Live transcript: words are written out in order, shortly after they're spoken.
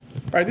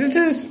All right, this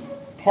is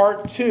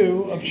part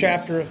 2 of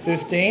chapter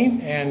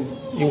 15, and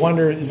you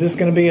wonder, is this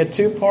going to be a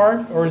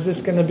 2-part, or is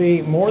this going to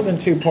be more than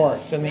 2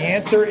 parts? And the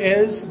answer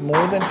is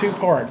more than 2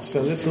 parts.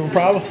 So this will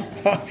probably,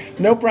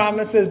 no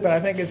promises, but I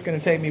think it's going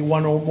to take me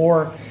one or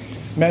more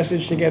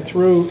message to get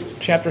through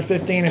chapter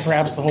 15 and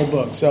perhaps the whole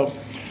book. So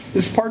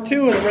this is part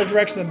 2 of the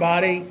resurrection of the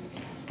body.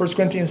 1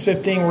 Corinthians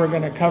 15, we're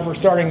going to cover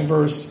starting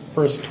verse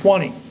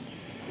 20.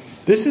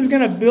 This is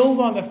going to build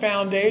on the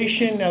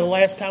foundation. Now, the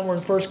last time we're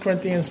in 1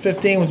 Corinthians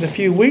 15 was a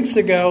few weeks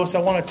ago, so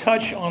I want to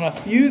touch on a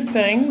few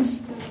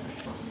things.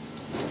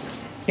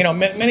 You know,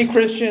 many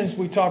Christians,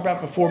 we talked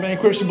about before, many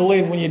Christians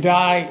believe when you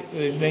die,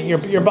 that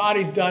your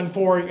body's done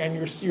for, and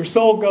your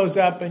soul goes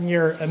up, and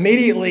you're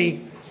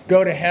immediately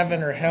go to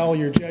heaven or hell.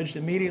 You're judged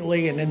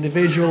immediately and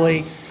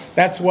individually.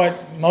 That's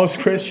what most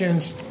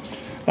Christians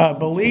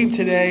believe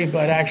today,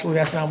 but actually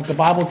that's not what the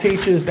Bible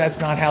teaches. That's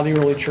not how the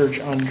early church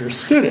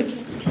understood it.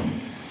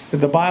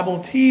 The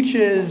Bible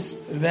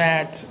teaches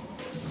that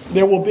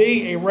there will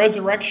be a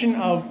resurrection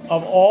of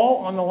all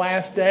on the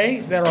last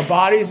day, that our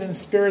bodies and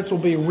spirits will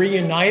be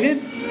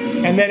reunited,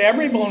 and that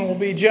everyone will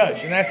be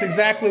judged. And that's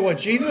exactly what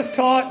Jesus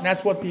taught, and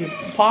that's what the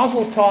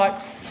apostles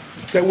taught,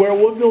 that where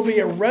will be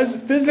a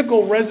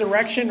physical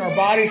resurrection, our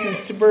bodies and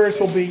spirits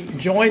will be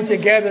joined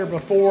together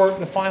before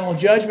the final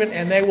judgment,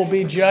 and they will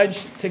be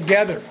judged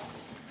together.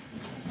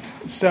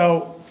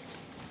 So,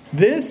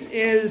 this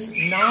is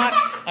not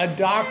a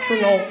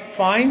doctrinal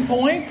fine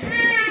point.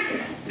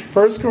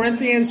 1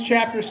 Corinthians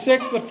chapter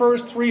 6, the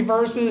first 3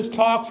 verses,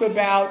 talks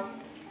about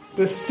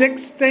the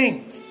 6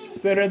 things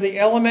that are the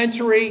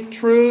elementary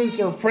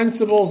truths or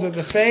principles of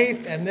the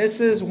faith, and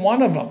this is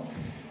one of them.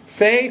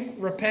 Faith,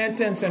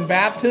 repentance, and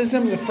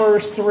baptism, the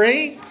first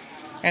 3,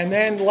 and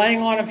then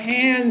laying on of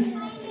hands,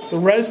 the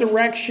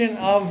resurrection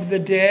of the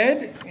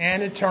dead,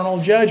 and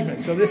eternal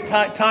judgment. So this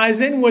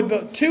ties in with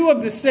the 2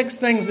 of the 6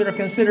 things that are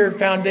considered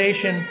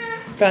foundation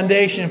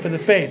for the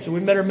faith. So we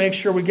better make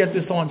sure we get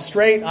this on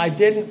straight. I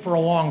didn't for a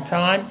long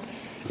time.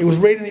 It was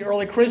reading the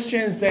early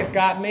Christians that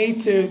got me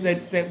to,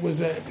 that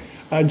was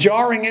a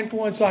jarring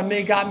influence on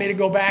me, got me to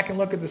go back and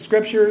look at the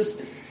scriptures,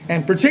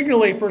 and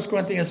particularly 1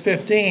 Corinthians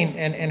 15,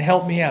 and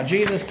help me out.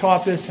 Jesus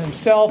taught this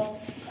himself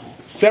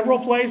several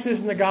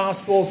places in the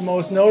Gospels,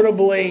 most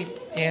notably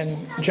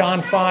in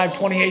John 5,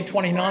 28,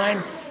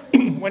 29,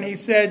 when he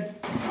said,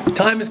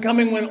 time is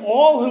coming when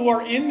all who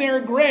are in their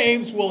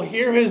graves will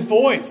hear his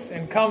voice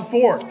and come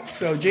forth.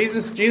 So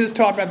Jesus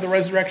talked about the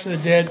resurrection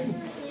of the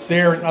dead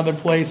there and other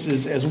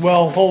places as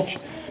well.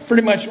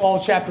 Pretty much all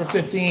chapter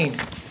 15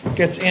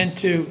 gets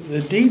into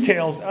the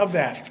details of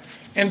that.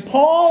 And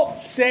Paul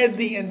said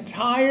the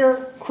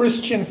entire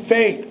Christian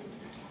faith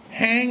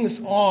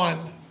hangs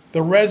on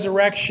the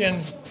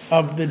resurrection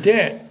of the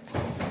dead.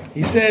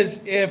 He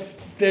says, if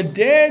the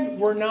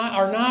dead are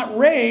not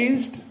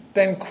raised,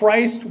 then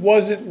Christ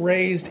wasn't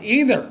raised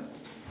either.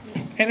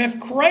 And if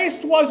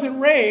Christ wasn't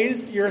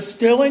raised, you're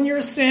still in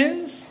your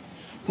sins.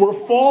 We're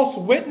false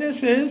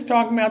witnesses,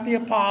 talking about the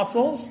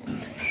apostles.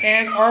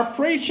 And our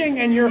preaching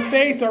and your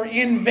faith are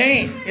in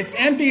vain. It's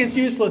empty, it's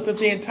useless, that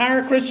the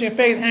entire Christian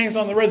faith hangs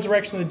on the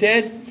resurrection of the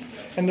dead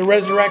and the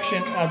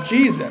resurrection of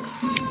Jesus.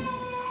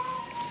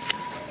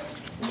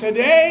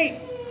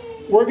 Today,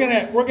 we're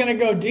gonna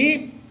go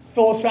deep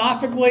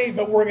philosophically,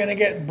 but we're going to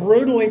get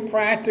brutally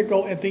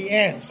practical at the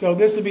end. So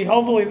this will be,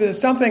 hopefully,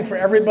 there's something for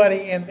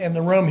everybody in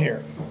the room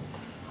here.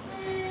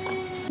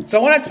 So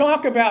I want to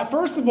talk about,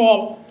 first of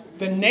all,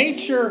 the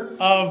nature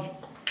of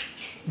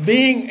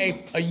being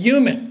a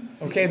human.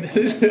 Okay,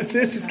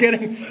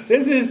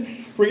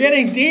 we're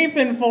getting deep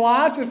in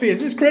philosophy.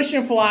 This is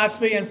Christian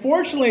philosophy, and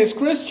fortunately, as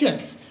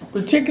Christians,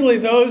 particularly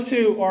those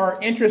who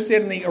are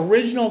interested in the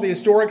original, the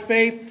historic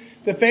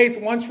faith, the faith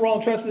once for all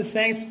entrusted to the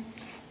saints,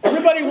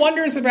 everybody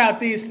wonders about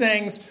these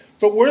things,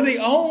 but we're the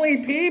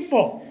only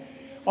people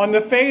on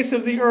the face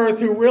of the earth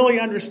who really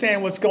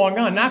understand what's going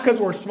on. Not because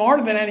we're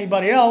smarter than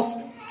anybody else,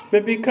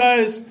 but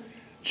because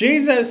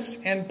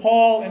Jesus and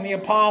Paul and the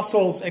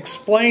apostles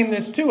explain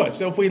this to us.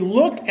 So if we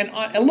look at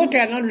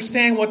and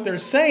understand what they're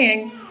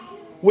saying,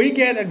 we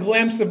get a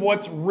glimpse of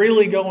what's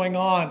really going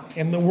on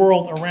in the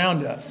world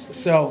around us.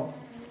 So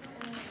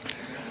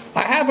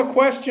I have a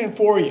question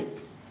for you.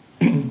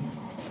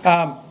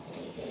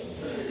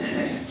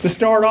 To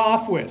start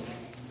off with.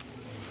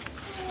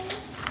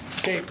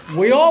 Okay,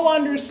 we all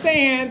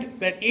understand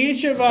that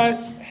each of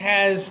us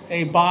has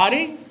a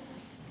body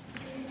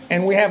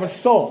and we have a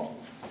soul.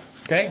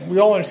 Okay, we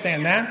all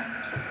understand that.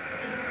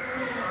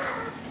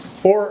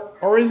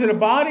 Or is it a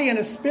body and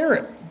a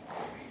spirit?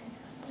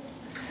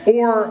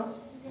 Or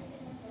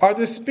are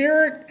the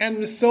spirit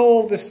and the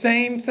soul the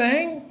same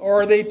thing,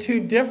 or are they 2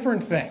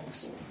 different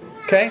things?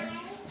 Okay?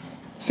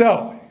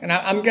 So, and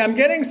I'm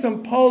getting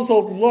some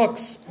puzzled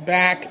looks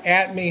back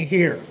at me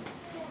here.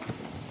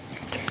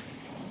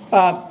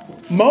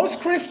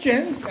 Most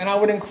Christians, and I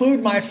would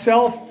include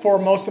myself for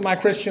most of my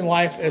Christian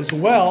life as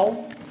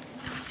well,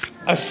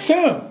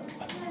 assume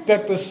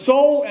that the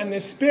soul and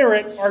the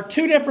spirit are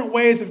 2 different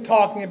ways of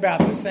talking about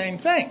the same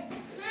thing.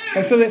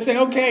 And so they say,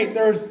 okay,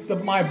 there's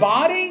my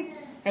body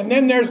and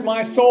then there's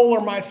my soul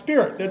or my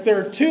spirit. That there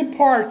are two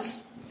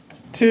parts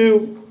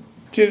to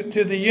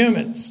the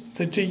humans,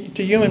 to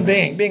human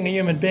being a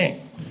human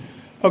being.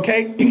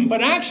 Okay?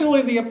 But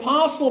actually the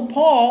Apostle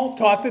Paul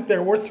taught that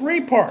there were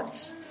three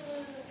parts.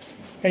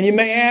 And you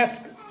may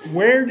ask,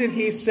 where did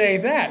he say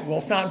that? Well,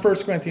 it's not in 1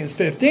 Corinthians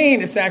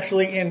 15. It's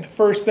actually in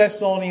 1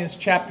 Thessalonians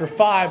chapter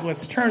 5.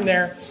 Let's turn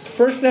there.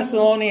 1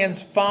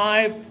 Thessalonians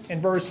 5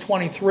 and verse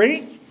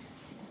 23.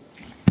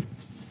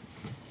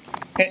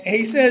 And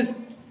he says,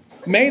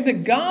 "May the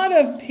God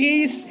of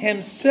peace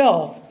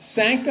himself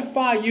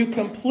sanctify you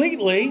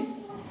completely,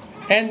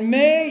 and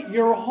may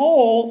your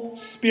whole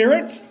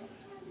spirit,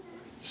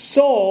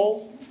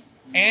 soul,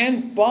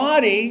 and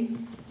body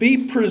be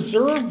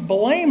preserved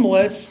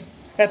blameless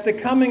at the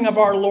coming of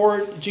our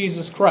Lord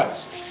Jesus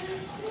Christ."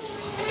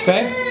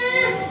 Okay?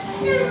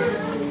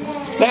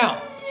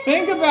 Now,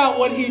 think about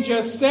what he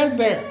just said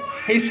there.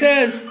 He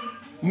says,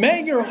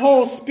 "May your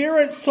whole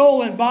spirit,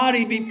 soul, and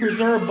body be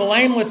preserved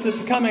blameless at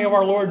the coming of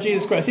our Lord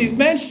Jesus Christ." He's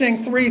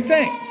mentioning three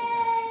things.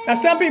 Now,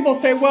 some people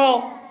say,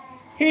 well,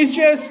 he's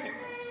just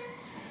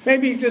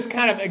maybe just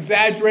kind of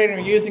exaggerating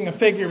or using a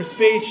figure of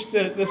speech.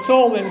 The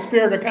soul and the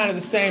spirit are kind of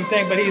the same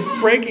thing, but he's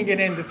breaking it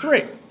into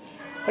three.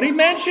 But he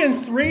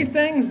mentions three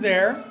things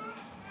there.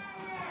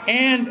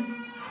 And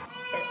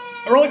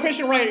early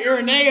Christian writer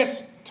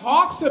Irenaeus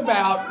talks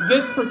about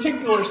this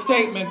particular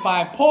statement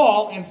by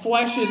Paul and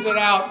fleshes it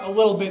out a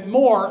little bit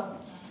more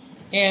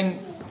in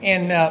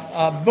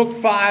book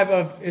 5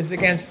 of is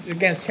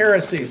against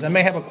heresies. I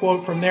may have a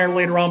quote from there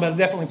later on, but I'll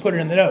definitely put it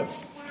in the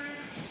notes.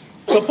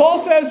 So Paul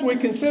says we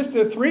consist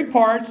of three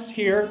parts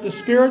here: the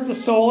spirit, the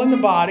soul, and the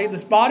body.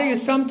 This body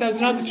is sometimes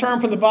another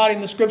term for the body in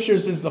the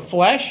scriptures is the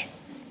flesh.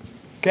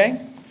 Okay?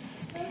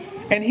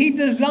 And he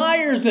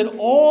desires that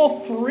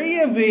all three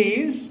of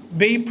these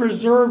be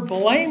preserved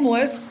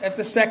blameless at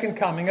the second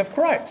coming of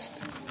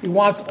Christ. He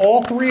wants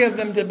all three of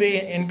them to be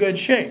in good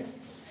shape.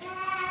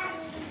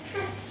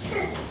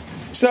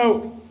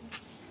 So,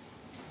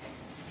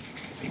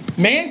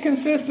 man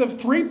consists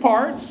of three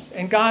parts,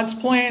 and God's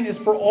plan is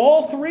for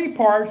all three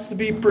parts to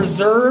be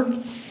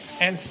preserved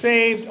and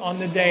saved on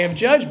the day of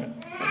judgment.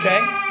 Okay?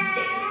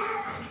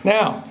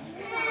 Now,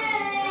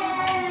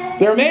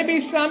 there may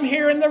be some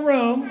here in the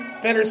room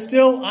that are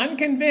still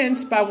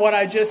unconvinced by what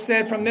I just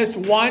said from this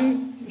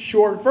one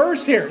short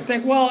verse here.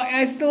 Think, well,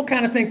 I still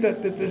kind of think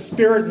that the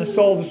spirit and the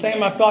soul are the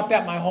same. I've thought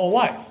that my whole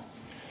life.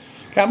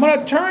 Okay, I'm going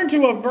to turn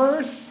to a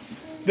verse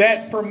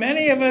that for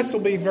many of us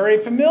will be very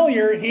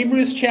familiar.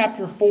 Hebrews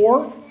chapter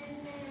 4.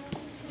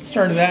 Let's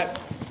turn to that.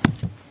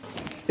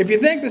 If you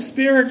think the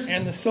spirit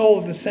and the soul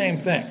are the same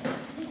thing,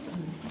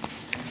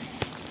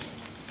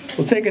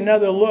 we'll take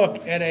another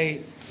look at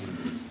a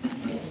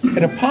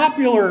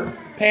popular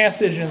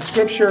passage in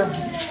Scripture.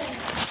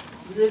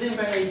 Written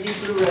by a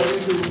Hebrew writer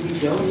who we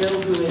don't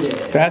know who it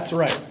is. That's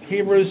right.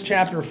 Hebrews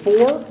chapter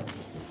 4.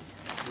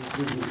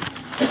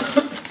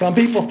 Some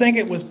people think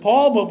it was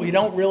Paul, but we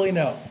don't really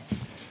know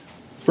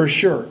for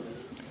sure.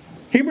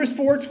 Hebrews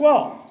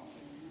 4:12.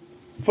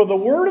 "For the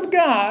word of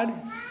God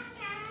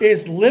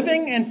is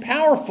living and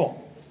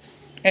powerful,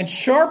 and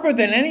sharper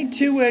than any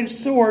two-edged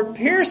sword,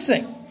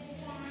 piercing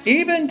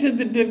even to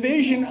the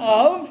division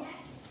of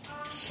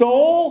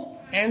soul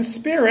and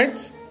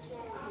spirit,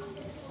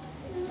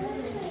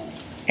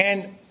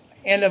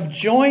 and of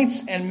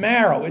joints and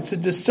marrow." It's a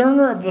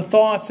discerner of the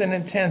thoughts and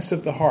intents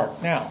of the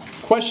heart. Now,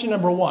 question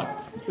number 1.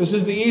 This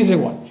is the easy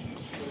one.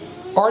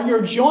 Are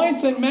your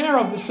joints and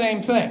marrow the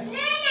same thing?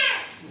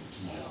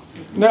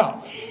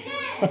 No.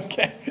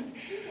 Okay.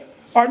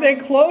 Are they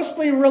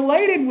closely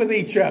related with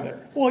each other?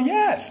 Well,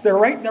 yes. They're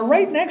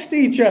right next to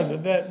each other.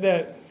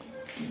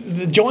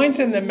 The joints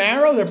and the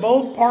marrow, they're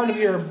both part of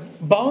your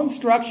bone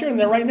structure, and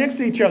they're right next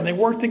to each other. They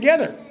work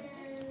together.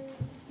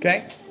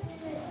 Okay?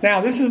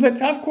 Now, this is the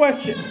tough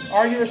question.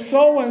 Are your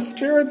soul and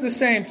spirit the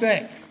same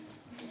thing?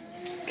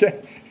 Okay?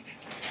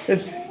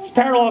 It's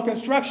parallel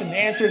construction. The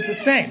answer is the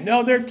same.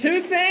 No, they're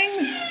two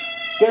things.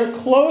 They're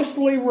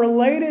closely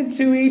related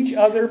to each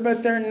other,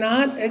 but they're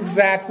not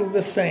exactly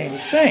the same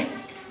thing.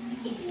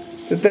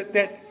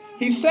 That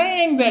he's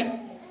saying that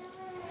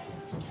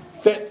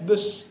the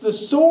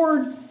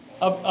sword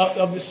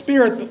of the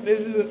Spirit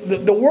is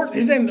the word.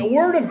 He's saying the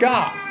Word of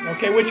God,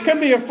 okay, which could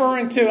be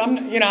referring to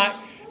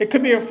it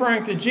could be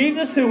referring to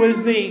Jesus, who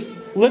is the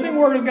living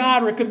Word of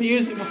God, or it could be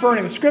referring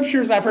to the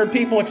Scriptures. I've heard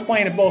people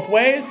explain it both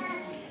ways,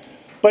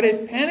 but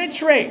it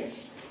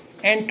penetrates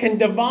and can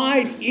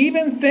divide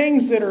even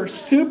things that are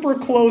super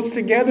close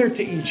together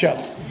to each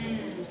other,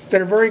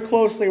 that are very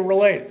closely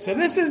related. So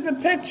this is the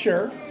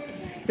picture.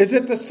 Is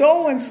that the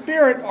soul and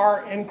spirit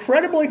are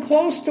incredibly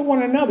close to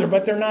one another,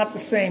 but they're not the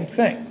same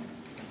thing.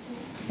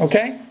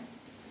 Okay?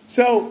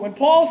 So when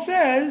Paul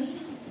says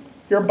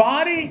your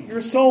body,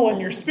 your soul,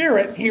 and your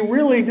spirit, he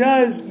really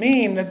does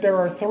mean that there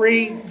are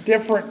three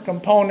different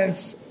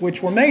components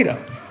which we're made of.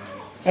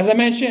 As I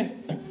mentioned,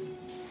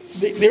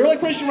 the early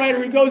Christian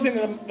writer who goes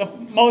into the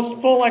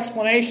most full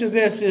explanation of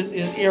this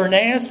is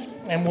Irenaeus,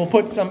 and we'll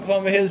put some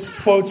of his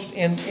quotes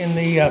in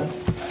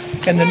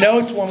the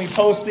notes when we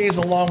post these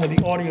along with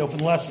the audio for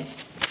the lesson.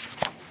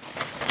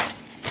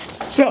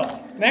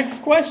 So,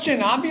 next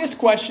question, obvious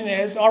question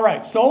is, all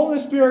right, soul and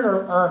the spirit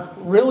are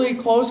really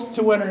close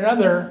to one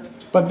another,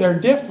 but they're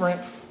different.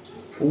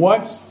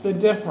 What's the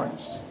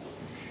difference?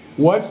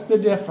 What's the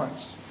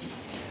difference?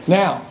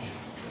 Now,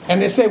 and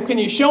they say, can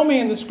you show me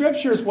in the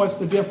scriptures what's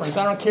the difference?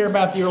 I don't care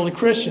about the early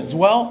Christians.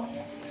 Well,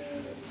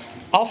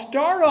 I'll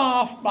start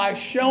off by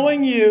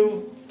showing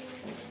you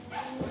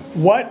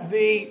what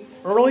the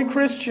early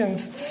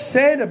Christians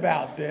said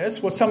about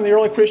this, what some of the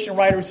early Christian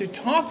writers who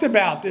talked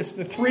about this,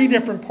 the three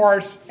different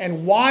parts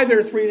and why there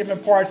are three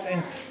different parts,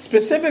 and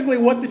specifically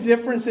what the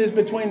difference is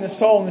between the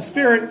soul and the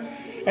spirit.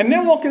 And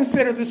then we'll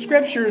consider the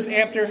scriptures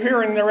after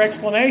hearing their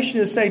explanation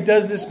to say,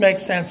 does this make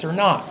sense or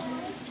not?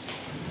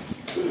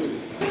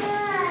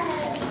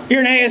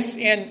 Irenaeus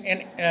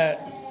in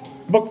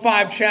Book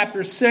 5,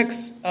 Chapter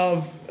 6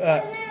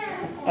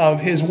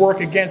 of his work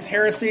Against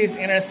Heresies,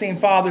 Nicene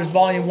Fathers,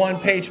 Volume 1,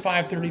 page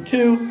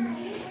 532,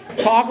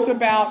 talks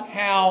about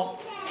how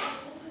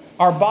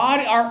our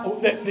body,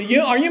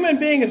 our human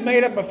being is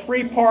made up of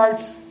three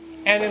parts,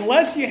 and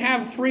unless you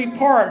have three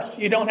parts,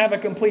 you don't have a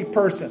complete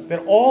person.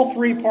 That all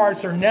three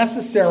parts are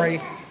necessary,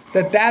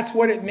 that's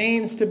what it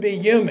means to be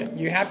human.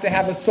 You have to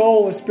have a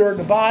soul, a spirit,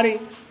 and a body.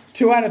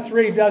 2 out of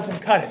 3 doesn't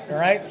cut it, all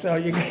right? So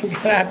you got to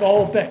have the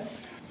whole thing.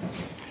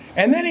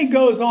 And then he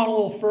goes on a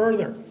little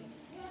further.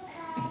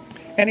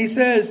 And he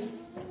says,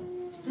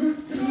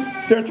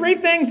 there are 3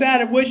 things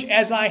out of which,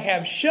 as I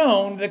have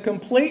shown, the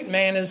complete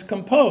man is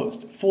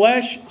composed: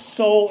 flesh,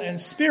 soul, and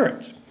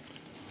spirit.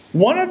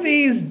 One of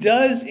these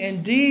does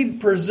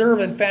indeed preserve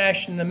and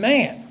fashion the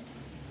man.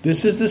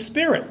 This is the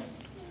spirit.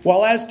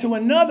 While as to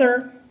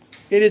another,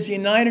 it is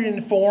united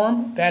in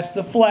form, that's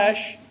the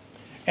flesh.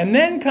 And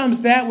then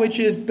comes that which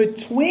is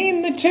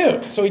between the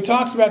two. So he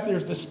talks about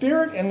there's the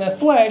spirit and the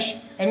flesh,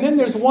 and then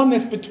there's one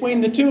that's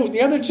between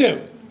the other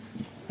two.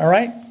 All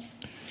right?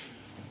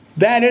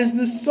 That is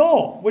the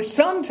soul, which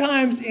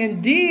sometimes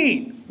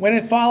indeed, when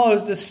it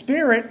follows the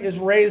spirit, is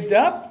raised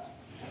up,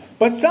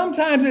 but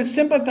sometimes it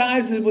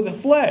sympathizes with the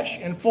flesh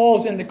and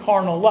falls into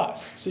carnal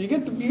lust. So you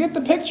get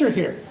the picture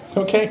here.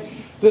 Okay?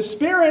 The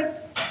spirit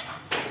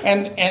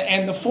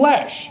and the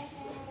flesh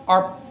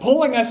are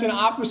pulling us in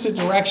opposite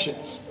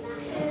directions.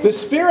 The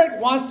Spirit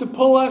wants to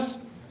pull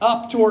us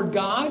up toward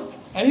God.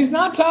 And he's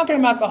not talking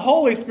about the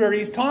Holy Spirit.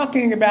 He's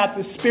talking about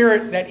the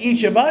Spirit that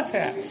each of us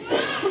has.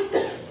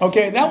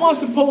 Okay, that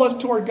wants to pull us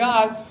toward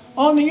God.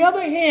 On the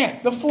other hand,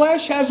 the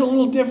flesh has a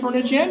little different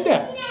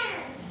agenda.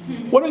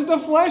 What does the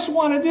flesh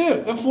want to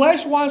do? The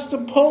flesh wants to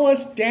pull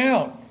us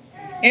down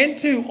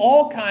into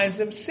all kinds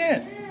of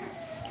sin.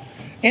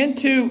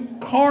 Into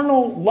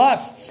carnal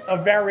lusts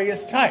of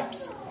various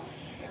types.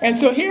 And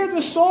so here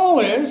the soul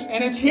is,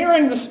 and it's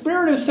hearing the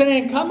Spirit is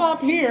saying, come up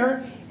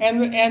here,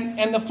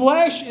 and the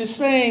flesh is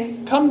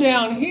saying, come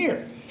down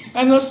here.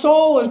 And the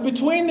soul is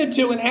between the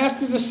two and has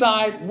to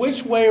decide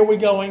which way are we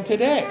going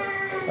today.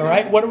 All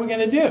right, what are we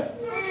going to do?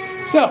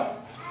 So,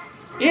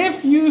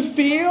 if you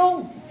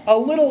feel a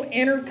little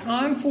inner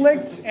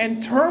conflict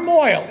and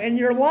turmoil in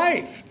your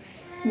life,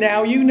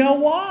 now you know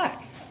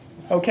why.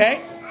 Okay?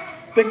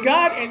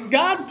 That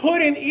God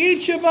put in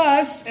each of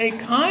us a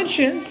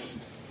conscience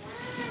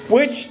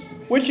which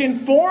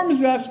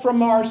informs us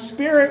from our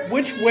spirit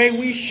which way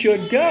we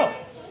should go.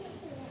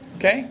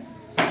 Okay?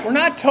 We're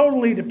not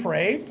totally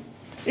depraved.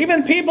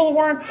 Even people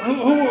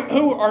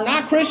who are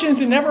not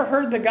Christians and never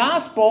heard the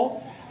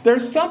gospel,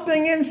 there's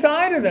something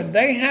inside of them.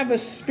 They have a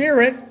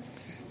spirit.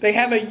 They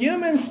have a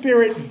human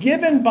spirit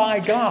given by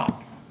God,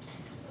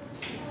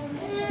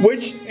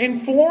 which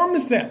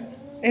informs them.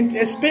 And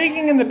is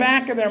speaking in the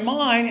back of their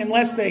mind,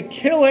 unless they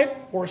kill it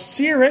or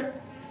sear it,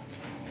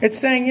 it's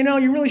saying,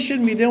 you really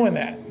shouldn't be doing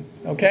that.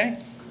 Okay?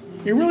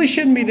 You really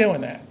shouldn't be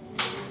doing that.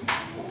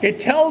 It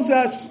tells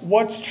us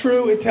what's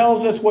true. It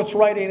tells us what's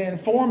right. It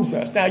informs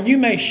us. Now, you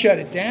may shut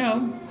it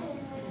down.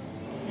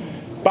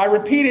 By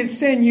repeated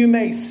sin, you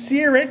may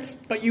sear it,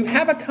 but you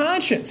have a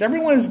conscience.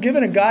 Everyone is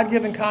given a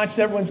God-given conscience.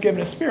 Everyone's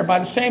given a spirit. By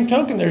the same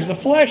token, there's the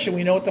flesh, and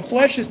we know what the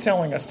flesh is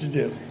telling us to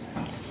do.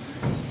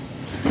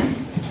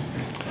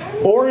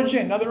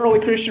 Origen, another early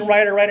Christian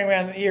writer writing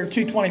around the year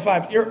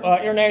 225.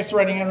 Irenaeus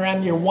writing around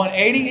the year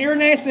 180.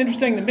 Irenaeus is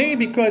interesting to me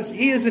because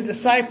he is a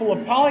disciple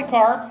of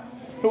Polycarp,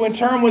 who in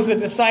turn was a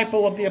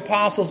disciple of the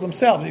apostles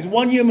themselves. He's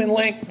one human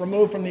link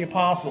removed from the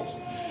apostles.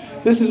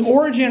 This is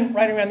Origen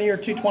writing around the year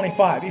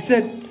 225. He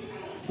said,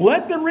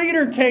 let the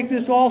reader take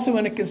this also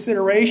into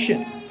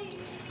consideration.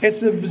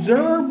 It's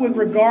observed with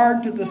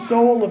regard to the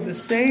soul of the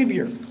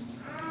Savior,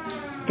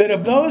 that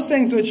of those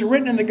things which are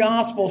written in the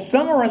gospel,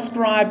 some are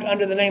ascribed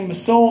under the name of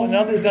soul and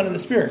others under the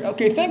spirit.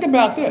 Okay, think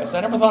about this.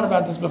 I never thought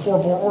about this before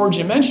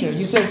Origen mentioned it.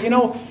 He says,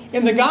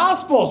 in the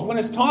gospels, when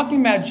it's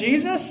talking about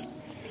Jesus,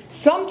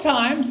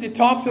 sometimes it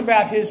talks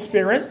about his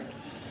spirit,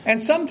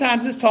 and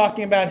sometimes it's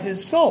talking about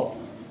his soul.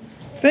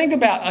 Think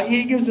about,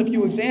 he gives a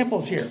few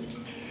examples here.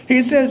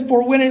 He says,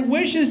 for when it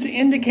wishes to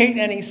indicate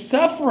any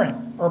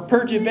suffering or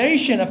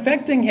perturbation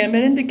affecting him,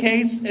 it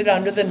indicates it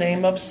under the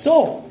name of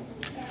soul.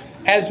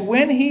 As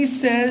when he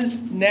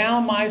says, now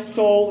my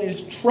soul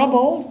is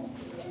troubled,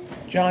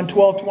 John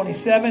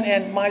 12:27.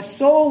 And my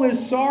soul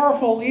is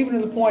sorrowful even to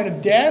the point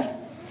of death.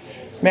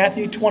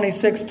 Matthew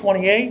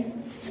 26:28.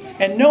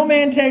 And no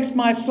man takes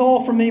my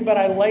soul from me, but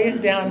I lay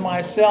it down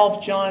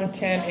myself. John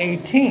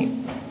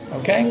 10:18.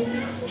 Okay?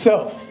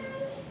 So,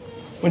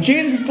 when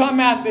Jesus is talking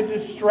about the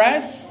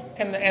distress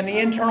and the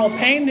internal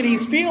pain that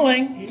he's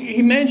feeling,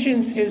 he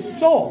mentions his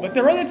soul. But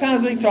there are other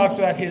times when he talks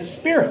about his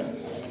spirit.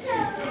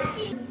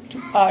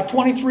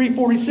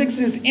 23:46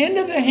 says,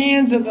 into the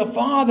hands of the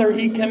Father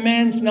he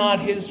commends not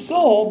his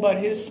soul, but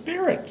his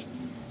spirit.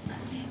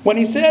 When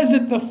he says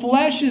that the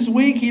flesh is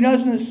weak, he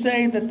doesn't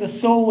say that the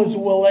soul is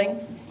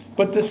willing,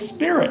 but the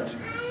spirit.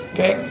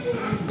 Okay?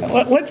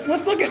 Let's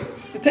look at,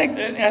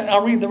 and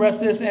I'll read the rest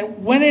of this.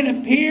 And when it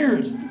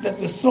appears that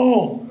the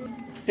soul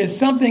is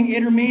something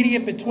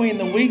intermediate between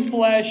the weak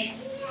flesh,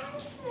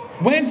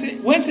 whence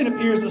it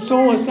appears the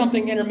soul is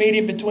something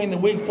intermediate between the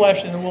weak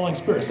flesh and the willing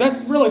spirit. So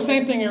that's really the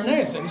same thing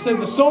Irenaeus said. He said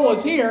the soul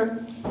is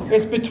here.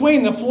 It's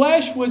between the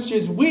flesh, which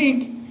is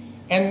weak,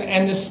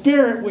 and the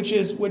spirit, which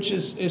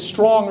is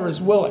strong or is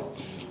willing.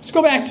 Let's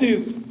go back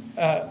to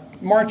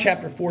Mark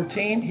chapter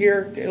 14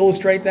 here to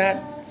illustrate that.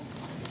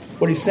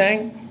 What he's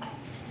saying.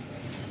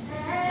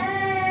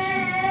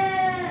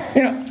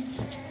 You know,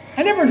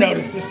 I never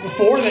noticed this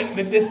before, that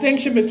the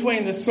distinction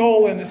between the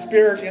soul and the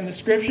spirit in the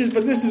scriptures,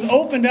 but this has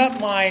opened up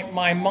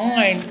my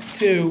mind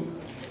to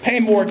pay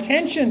more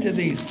attention to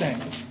these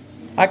things.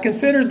 I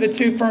considered the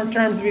two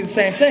terms to be the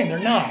same thing. They're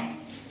not.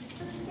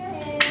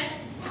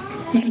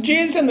 This is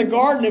Jesus in the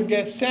Garden of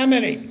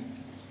Gethsemane,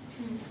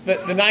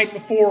 the night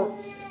before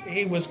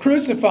he was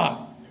crucified.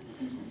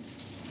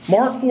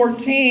 Mark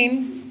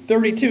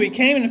 14:32. He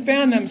came and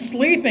found them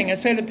sleeping and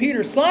said to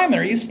Peter, Simon,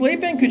 are you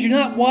sleeping? Could you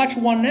not watch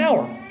 1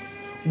 hour?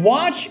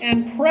 Watch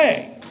and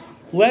pray,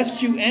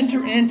 lest you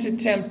enter into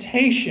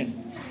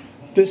temptation.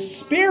 The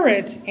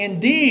spirit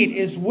indeed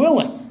is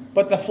willing,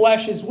 but the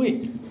flesh is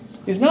weak.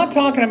 He's not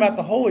talking about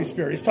the Holy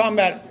Spirit. He's talking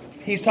about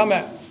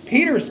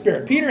Peter's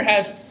spirit.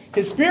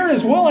 His spirit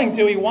is willing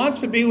to. He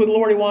wants to be with the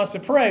Lord. He wants to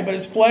pray, but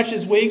his flesh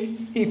is weak.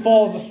 He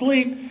falls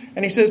asleep,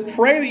 and he says,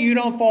 pray that you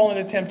don't fall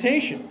into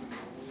temptation.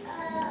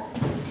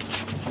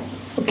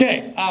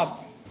 Okay,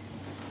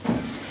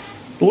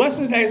 the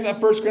lesson today is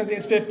about 1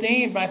 Corinthians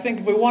 15, but I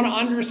think if we want to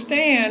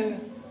understand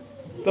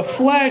the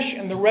flesh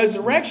and the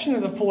resurrection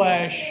of the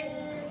flesh,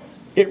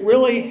 it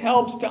really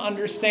helps to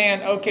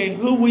understand, okay,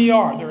 who we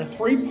are. There are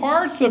 3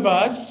 parts of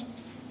us,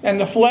 and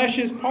the flesh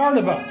is part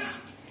of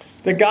us.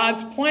 That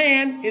God's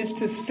plan is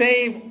to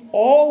save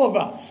all of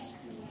us.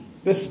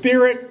 The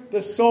spirit,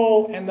 the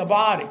soul, and the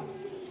body.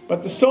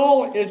 But the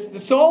soul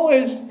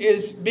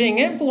is being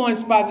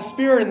influenced by the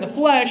spirit and the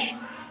flesh,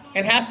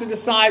 and has to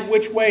decide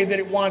which way that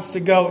it wants to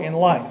go in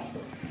life.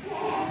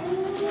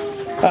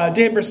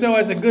 Dave Brousseau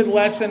has a good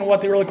lesson on what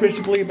the early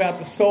Christians believe about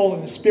the soul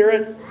and the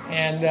spirit,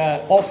 and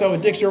also a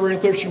Dictionary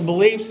of Christian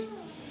Beliefs.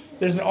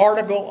 There's an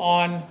article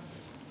on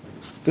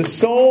the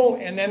soul,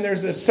 and then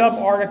there's a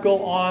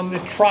sub-article on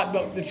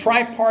the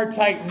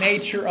tripartite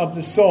nature of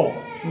the soul.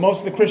 So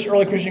most of the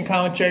early Christian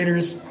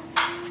commentators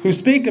who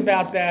speak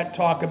about that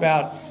talk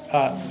about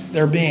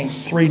there being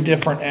 3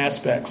 different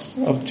aspects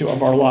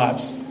of our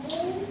lives.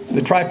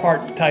 The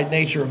tripartite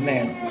nature of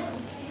man.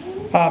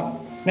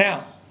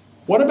 Now,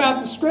 what about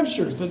the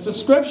scriptures? Does the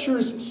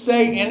scriptures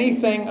say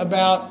anything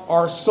about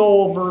our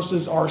soul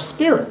versus our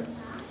spirit?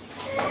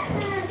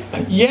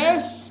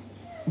 Yes,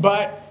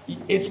 but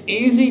it's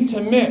easy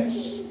to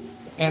miss.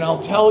 And I'll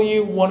tell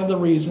you one of the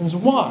reasons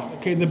why.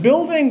 Okay, the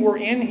building we're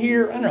in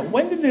here, I don't know,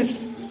 when did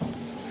this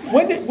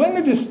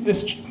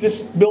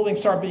building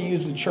start being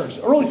used as a church?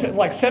 Early,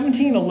 like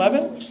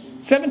 1711?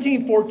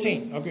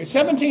 1714. Okay,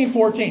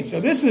 1714.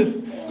 So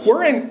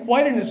we're in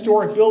quite an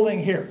historic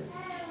building here.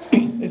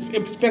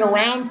 It's been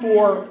around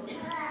for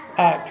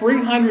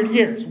 300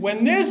 years.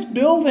 When this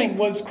building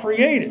was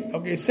created,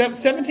 okay,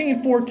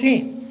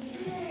 1714,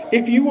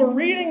 if you were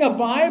reading a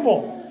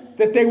Bible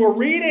that they were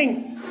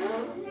reading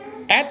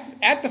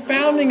at the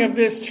founding of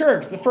this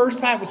church, the first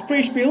time it was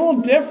preached, it'd be a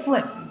little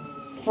different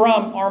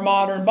from our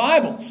modern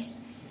Bibles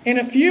in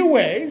a few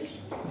ways.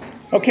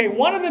 Okay,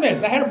 one of them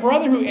is, I had a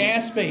brother who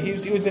asked me, he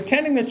was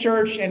attending the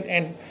church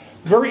and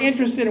very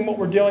interested in what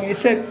we're doing. He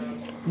said,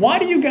 why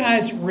do you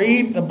guys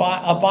read the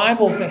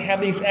Bibles that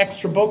have these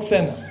extra books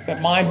in them,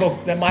 that my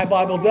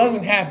Bible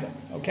doesn't have them,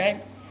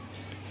 okay?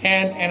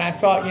 And I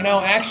thought,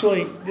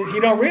 actually,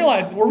 you don't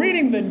realize that we're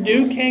reading the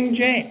New King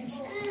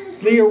James.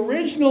 The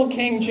original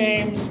King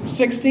James,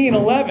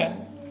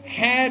 1611,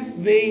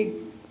 had the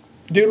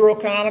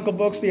Deuterocanonical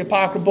books, the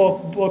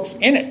Apocryphal books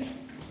in it.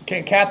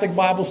 Okay, Catholic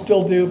Bibles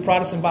still do,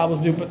 Protestant Bibles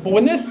do. But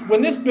when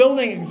this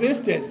building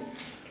existed,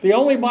 the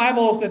only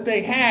Bibles that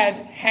they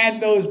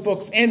had those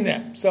books in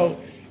them. So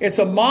it's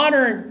a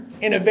modern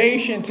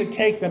innovation to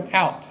take them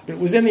out. But it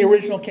was in the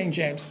original King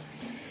James.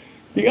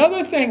 The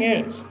other thing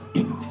is,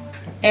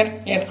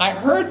 and I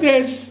heard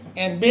this,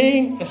 and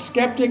being a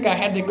skeptic, I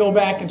had to go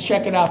back and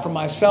check it out for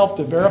myself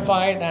to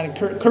verify it, and I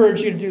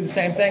encourage you to do the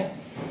same thing.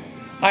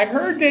 I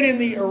heard that in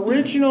the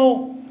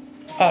original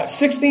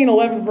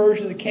 1611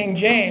 version of the King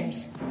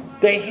James,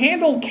 they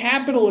handled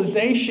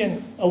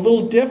capitalization a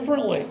little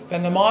differently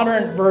than the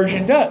modern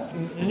version does,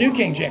 the New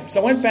King James.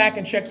 So I went back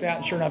and checked out,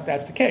 and sure enough,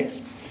 that's the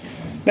case.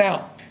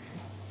 Now,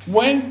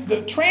 when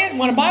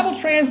a Bible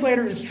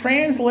translator is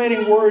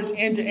translating words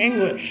into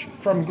English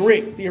from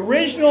Greek, the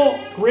original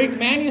Greek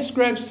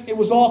manuscripts, it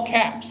was all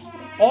caps,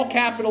 all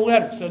capital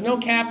letters, so no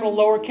capital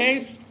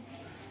lowercase.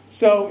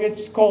 So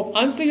it's called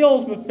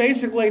uncials, but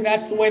basically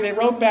that's the way they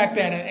wrote back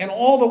then. And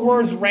all the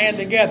words ran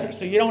together.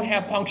 So you don't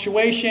have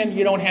punctuation,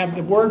 you don't have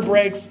the word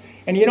breaks,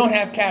 and you don't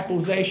have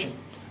capitalization.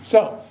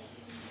 So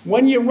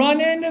when you run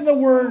into the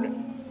word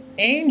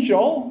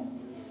angel,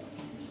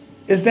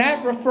 is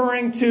that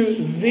referring to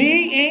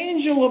the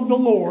angel of the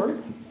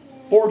Lord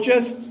or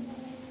just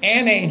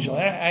an angel?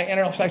 I don't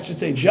know if I should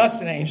say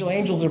just an angel.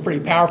 Angels are pretty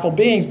powerful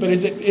beings, but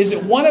is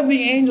it one of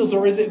the angels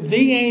or is it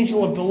the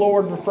angel of the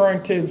Lord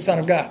referring to the Son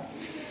of God?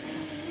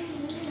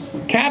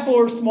 Capital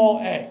or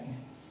small a?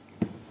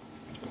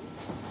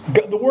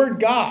 The word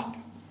God.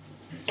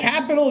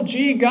 Capital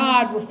G,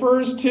 God,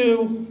 refers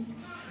to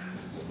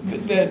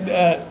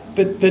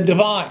the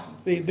divine,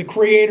 the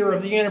creator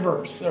of the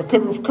universe. Or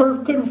could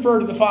refer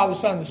to the Father,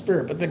 Son, and the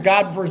Spirit. But the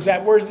God refers to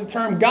that. Whereas the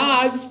term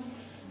gods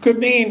could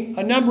mean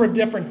a number of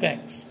different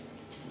things.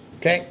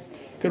 Okay?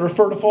 Could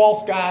refer to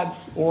false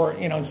gods, or,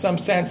 in some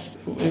sense,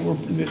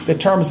 the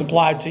term is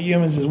applied to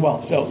humans as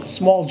well. So,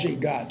 small g,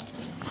 gods.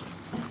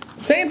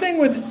 Same thing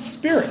with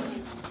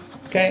spirit.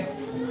 Okay?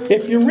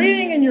 If you're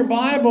reading in your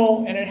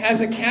Bible and it has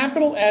a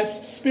capital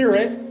S,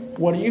 Spirit,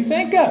 what do you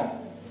think of?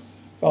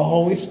 The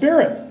Holy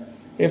Spirit.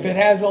 If it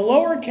has a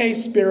lowercase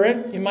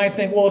spirit, you might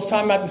think, well, it's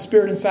talking about the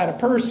spirit inside a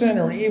person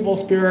or an evil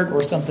spirit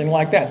or something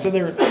like that. So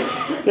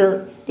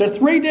there are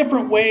three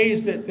different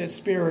ways that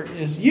spirit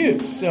is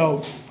used.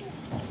 So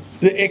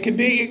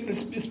the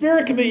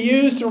Spirit can be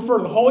used to refer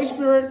to the Holy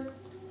Spirit.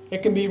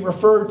 It can be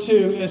referred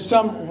to as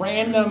some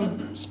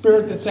random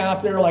spirit that's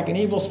out there, like an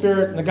evil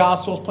spirit. In the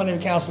Gospels, plenty of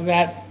accounts of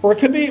that. Or it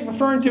could be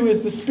referring to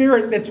as the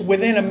spirit that's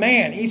within a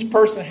man. Each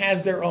person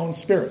has their own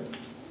spirit.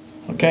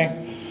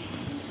 Okay?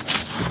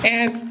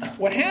 And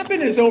what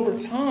happened is, over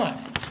time,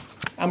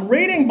 I'm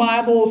reading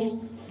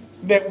Bibles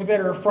that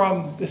are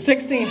from the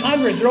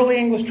 1600s, early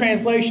English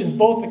translations,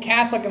 both the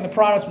Catholic and the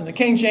Protestant, the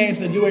King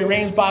James and the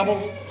Douay-Rheims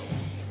Bibles.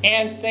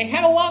 And they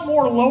had a lot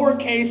more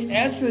lowercase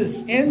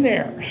s's in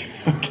there.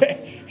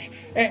 Okay?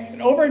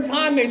 And over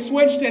time they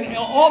switched, and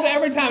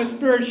every time a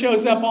spirit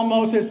shows up,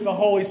 almost it's the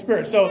Holy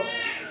Spirit. So,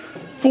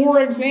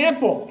 for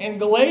example, in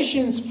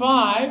Galatians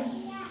 5,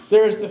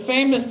 there's the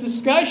famous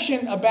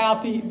discussion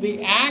about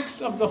the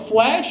acts of the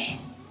flesh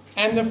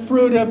and the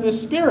fruit of the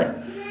Spirit.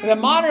 In the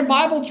modern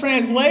Bible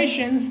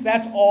translations,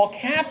 that's all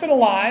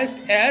capitalized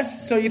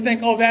S, so you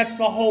think, oh, that's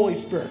the Holy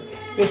Spirit.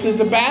 This is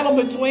a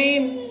battle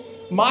between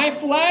my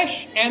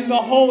flesh and the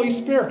Holy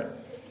Spirit.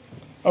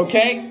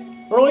 Okay?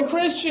 Early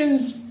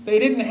Christians, they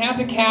didn't have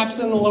the caps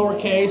and the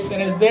lowercase, and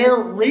as they're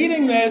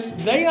reading this,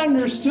 they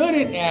understood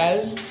it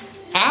as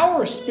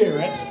our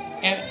spirit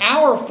and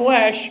our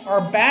flesh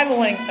are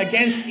battling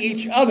against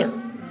each other.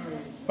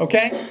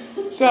 Okay?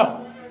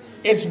 So,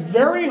 it's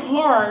very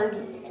hard,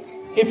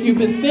 if you've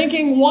been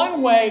thinking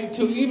one way,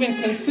 to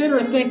even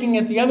consider thinking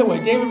it the other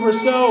way. David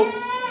Rousseau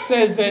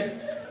says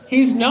that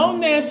he's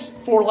known this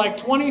for like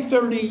 20,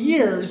 30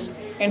 years,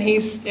 and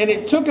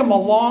it took him a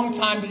long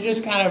time to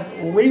just kind of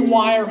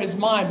rewire his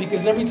mind,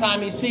 because every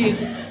time he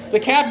sees the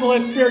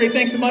capitalist spirit, he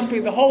thinks it must be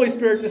the Holy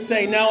Spirit, to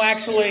say, no,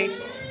 actually,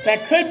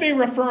 that could be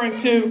referring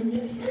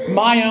to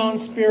my own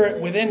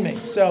spirit within me.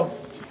 So,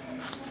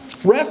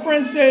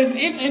 references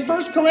in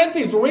 1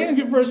 Corinthians, we're reading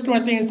through 1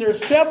 Corinthians, there are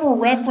several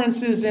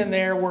references in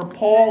there where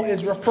Paul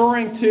is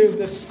referring to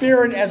the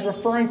Spirit as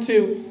referring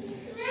to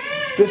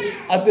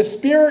the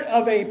spirit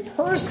of a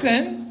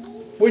person,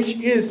 which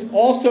is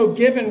also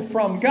given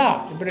from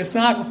God, but it's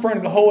not referring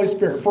to the Holy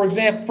Spirit. For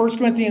example, 1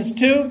 Corinthians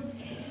 2,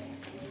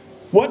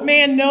 what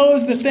man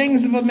knows the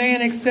things of a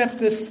man except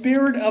the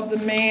spirit of the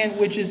man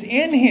which is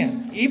in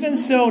him? Even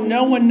so,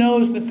 no one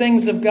knows the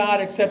things of God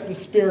except the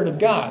Spirit of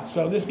God.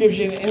 So this gives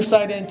you an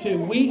insight into,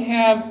 we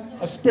have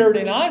a spirit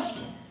in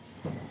us.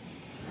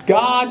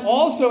 God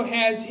also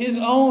has His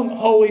own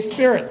Holy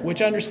Spirit,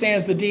 which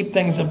understands the deep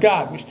things of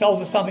God, which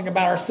tells us something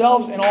about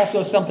ourselves and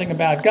also something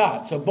about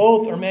God. So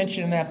both are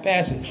mentioned in that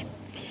passage.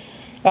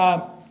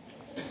 1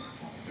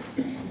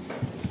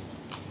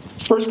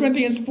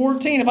 Corinthians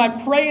 14, if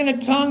I pray in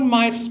a tongue,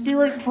 my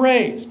spirit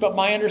prays, but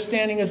my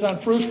understanding is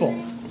unfruitful.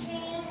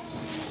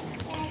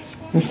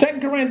 In 2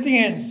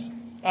 Corinthians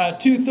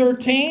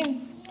 2:13,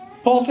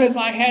 Paul says,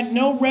 I had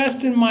no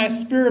rest in my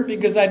spirit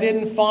because I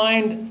didn't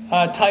find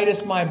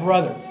Titus my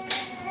brother.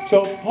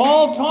 So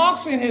Paul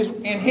talks in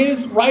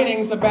his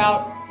writings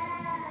about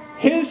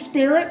his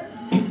spirit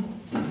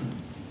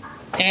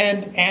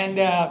and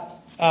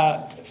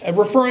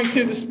referring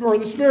to the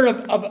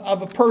spirit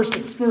of a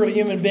person, the spirit of a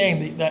human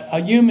being,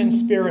 a human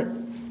spirit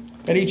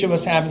that each of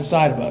us have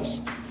inside of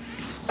us.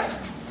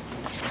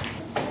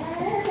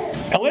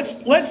 Now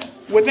let's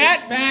with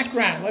that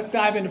background, let's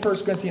dive into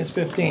 1 Corinthians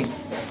 15.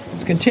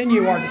 Let's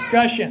continue our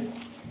discussion.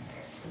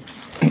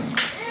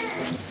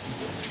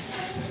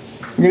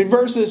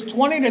 Verses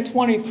 20 to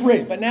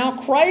 23. But now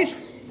Christ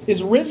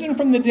is risen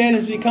from the dead and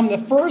has become the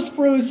first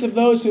fruits of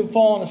those who have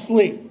fallen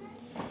asleep.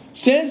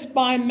 Since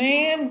by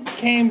man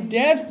came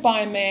death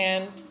by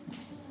man,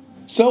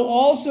 so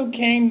also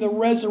came the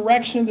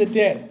resurrection of the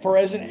dead. For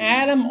as in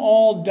Adam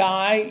all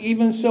die,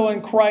 even so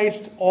in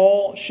Christ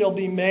all shall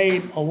be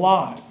made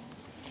alive.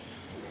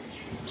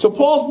 So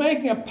Paul's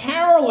making a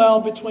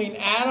parallel between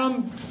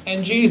Adam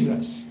and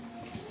Jesus.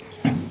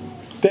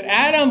 That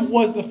Adam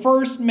was the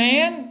first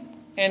man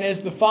and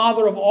is the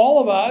father of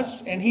all of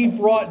us, and he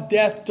brought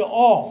death to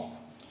all.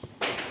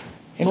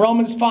 In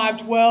Romans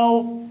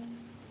 5:12,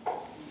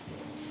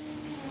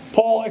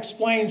 Paul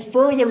explains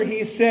further.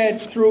 He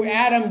said, through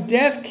Adam,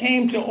 death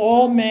came to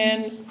all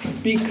men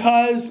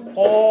because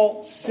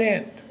all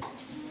sinned.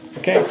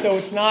 Okay, so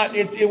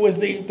it was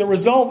the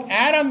result.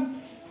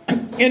 Adam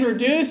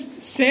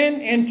introduced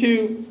sin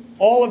into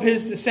all of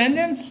his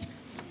descendants,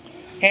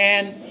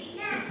 and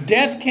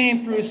death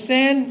came through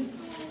sin,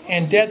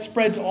 and death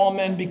spread to all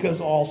men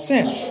because all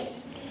sinned.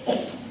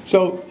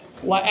 So,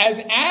 as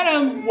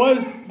Adam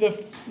was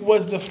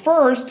the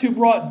first who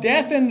brought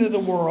death into the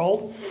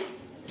world,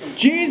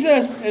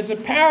 Jesus is a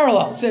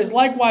parallel. It says,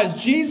 likewise,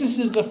 Jesus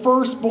is the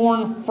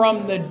firstborn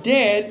from the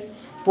dead,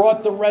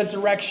 brought the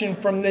resurrection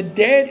from the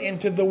dead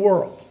into the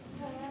world.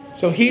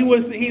 So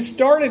he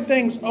started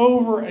things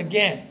over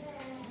again.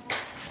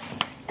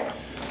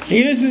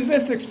 He uses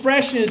this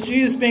expression as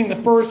Jesus being the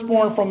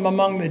firstborn from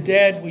among the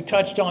dead. We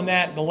touched on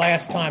that the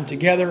last time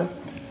together.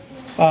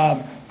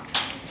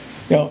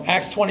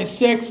 Acts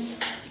 26,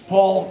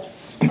 Paul,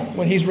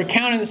 when he's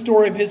recounting the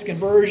story of his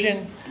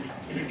conversion,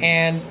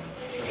 and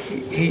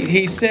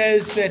he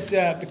says that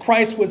the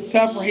Christ would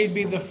suffer, he'd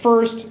be the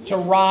first to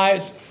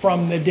rise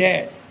from the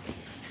dead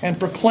and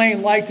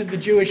proclaim light to the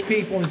Jewish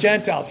people and the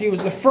Gentiles. He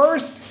was the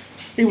first.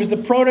 He was the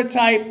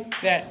prototype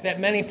that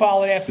many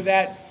followed after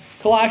that.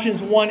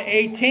 Colossians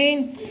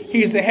 1:18,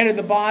 he's the head of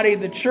the body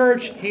of the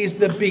church. He's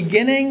the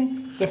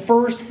beginning, the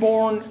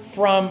firstborn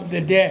from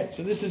the dead.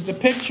 So this is the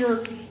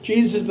picture.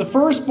 Jesus is the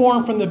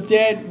firstborn from the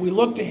dead. We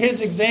look to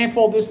his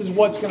example. This is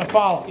what's going to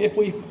follow. If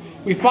we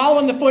follow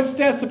in the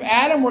footsteps of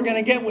Adam, we're going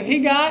to get what he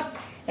got.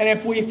 And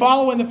if we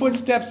follow in the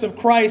footsteps of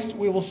Christ,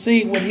 we will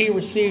see what he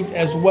received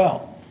as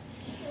well.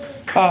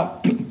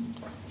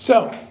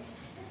 So,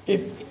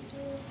 the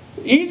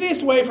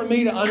easiest way for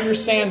me to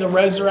understand the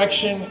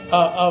resurrection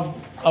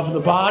of the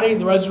body,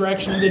 the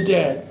resurrection of the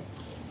dead,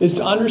 is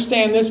to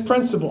understand this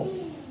principle.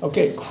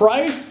 Okay,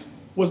 Christ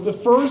was the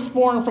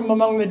firstborn from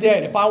among the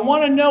dead. If I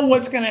want to know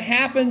what's going to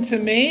happen to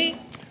me,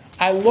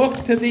 I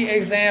look to the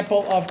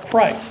example of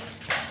Christ.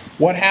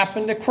 What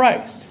happened to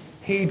Christ?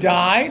 He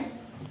died.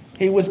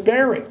 He was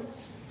buried.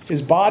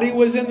 His body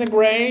was in the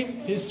grave.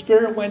 His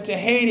spirit went to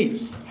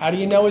Hades. How do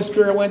you know his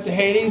spirit went to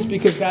Hades?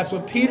 Because that's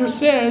what Peter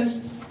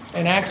says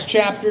in Acts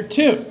chapter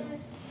 2.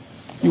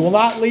 You will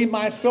not leave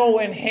my soul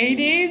in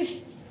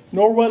Hades,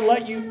 nor will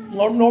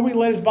we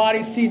let his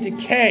body see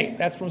decay.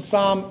 That's from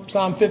Psalm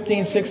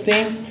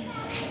 15:16.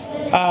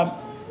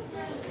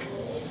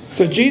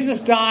 So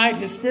Jesus died.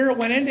 His spirit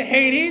went into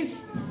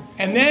Hades.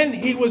 And then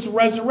he was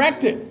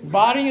resurrected.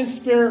 Body and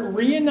spirit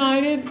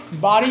reunited,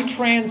 body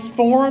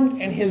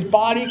transformed, and his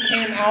body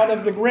came out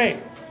of the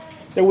grave.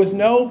 There was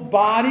no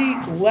body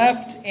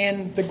left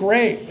in the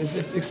grave.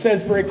 It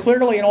says very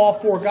clearly in all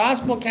four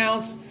gospel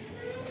accounts,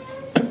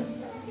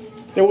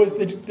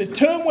 the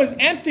tomb was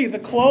empty, the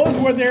clothes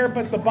were there,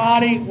 but the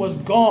body was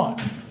gone.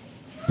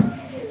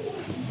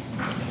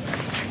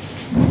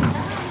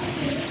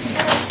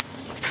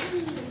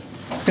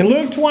 In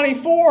Luke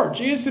 24,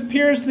 Jesus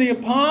appears to the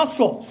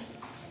apostles.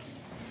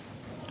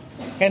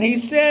 And he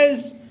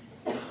says,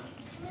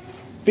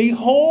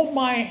 behold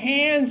my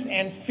hands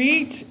and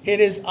feet, it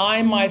is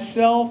I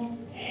myself.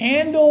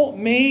 Handle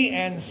me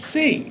and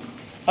see.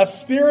 A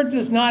spirit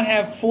does not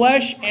have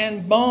flesh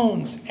and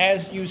bones,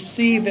 as you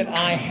see that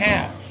I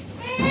have.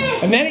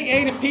 And then he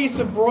ate a piece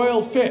of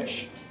broiled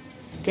fish.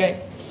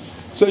 Okay.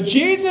 So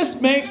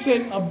Jesus makes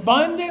it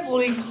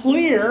abundantly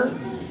clear,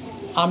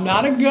 I'm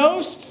not a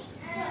ghost.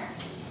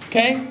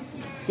 Okay.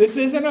 This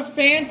isn't a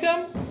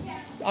phantom.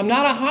 I'm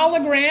not a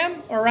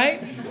hologram, all right?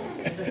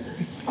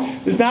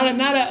 It's not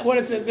a what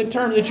is it, the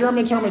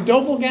German term, a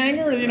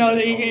doppelganger,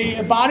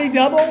 a body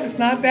double. It's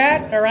not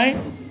that, all right?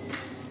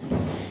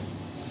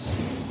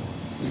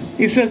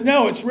 He says,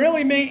 no, it's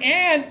really me,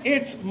 and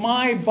it's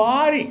my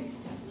body.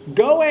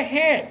 Go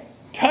ahead,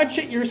 touch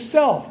it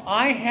yourself.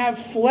 I have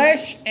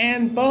flesh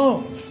and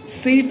bones.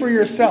 See for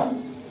yourself.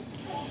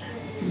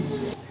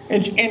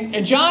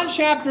 In John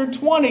chapter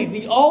 20,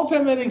 the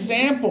ultimate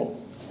example,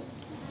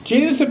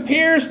 Jesus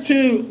appears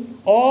to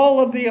all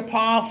of the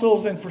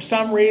apostles, and for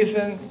some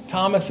reason,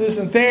 Thomas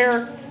isn't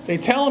there. They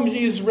tell him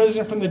Jesus is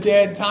risen from the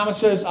dead. Thomas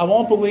says, I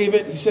won't believe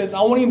it. He says, I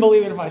won't even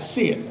believe it if I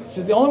see it. He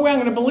says, the only way I'm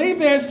going to believe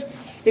this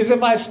is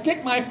if I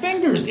stick my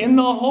fingers in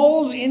the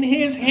holes in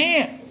his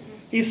hand.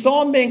 He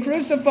saw him being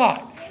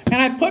crucified. And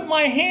I put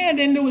my hand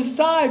into his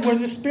side where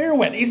the spear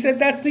went. He said,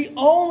 that's the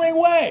only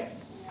way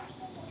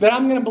that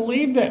I'm going to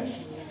believe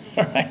this.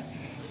 All right.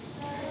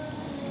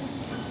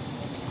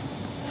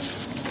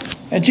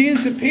 And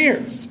Jesus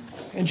appears.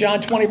 In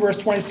John 20, verse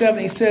 27,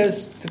 he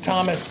says to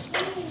Thomas,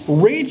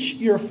 reach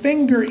your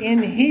finger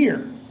in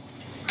here.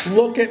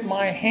 Look at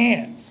my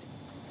hands.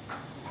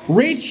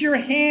 Reach your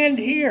hand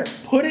here.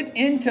 Put it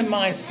into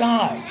my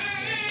side.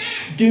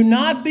 Do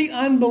not be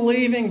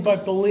unbelieving,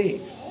 but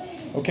believe.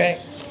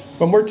 Okay?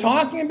 When we're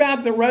talking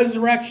about the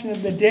resurrection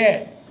of the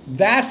dead,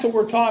 that's what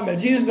we're talking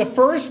about. Jesus is the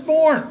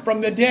firstborn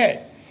from the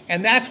dead.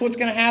 And that's what's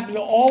going to happen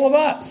to all of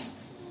us.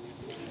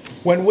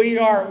 When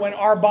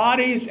our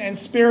bodies and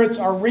spirits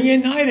are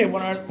reunited,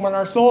 when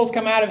our souls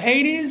come out of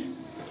Hades,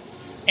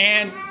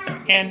 and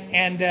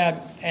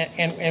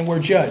we're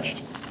judged,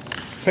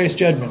 face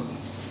judgment.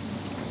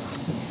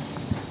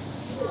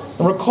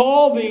 And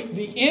recall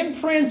the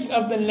imprints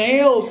of the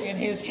nails in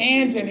his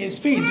hands and his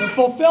feet. It's a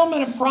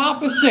fulfillment of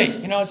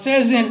prophecy. It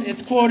says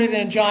it's quoted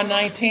in John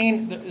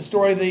 19, the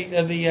story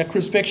of the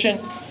crucifixion.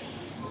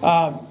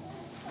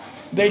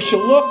 They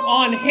shall look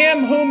on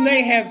him whom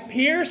they have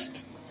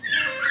pierced.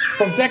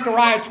 From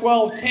Zechariah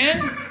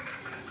 12:10.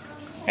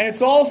 And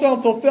it's also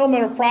a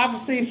fulfillment of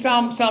prophecy.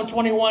 Psalm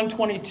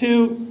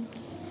 21:22.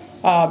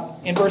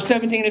 In verse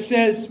 17 it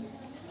says,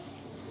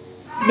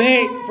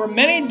 for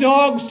many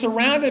dogs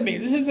surrounded me.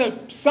 This is a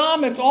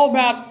psalm that's all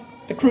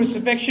about the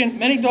crucifixion.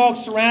 Many dogs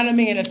surrounded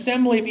me. An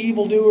assembly of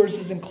evildoers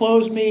has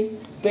enclosed me.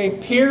 They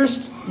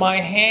pierced my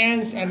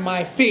hands and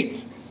my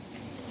feet.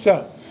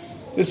 So,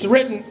 this is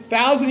written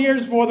 1,000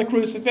 years before the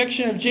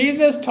crucifixion of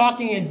Jesus,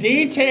 talking in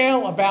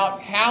detail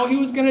about how he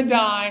was going to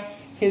die.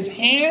 His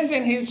hands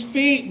and his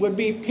feet would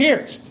be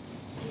pierced.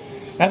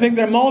 I think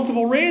there are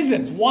multiple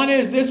reasons. One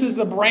is this is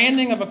the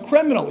branding of a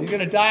criminal. He's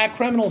going to die a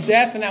criminal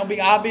death, and that will be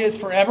obvious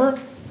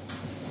forever.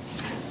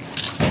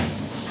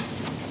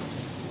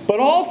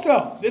 But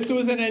also, this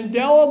was an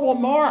indelible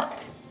mark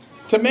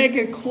to make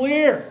it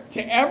clear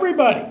to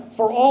everybody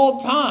for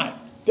all time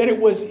that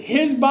it was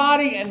his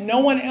body and no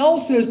one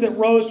else's that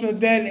rose from the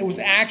dead. It was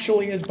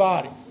actually his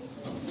body.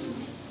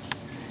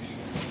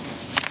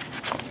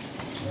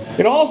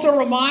 It also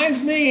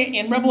reminds me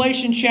in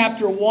Revelation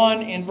chapter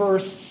 1 and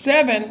verse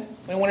 7,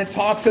 and when it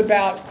talks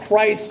about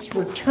Christ's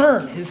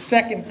return, his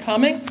second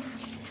coming.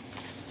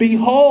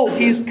 Behold,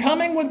 he is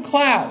coming with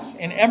clouds,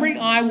 and every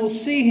eye will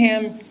see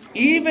him,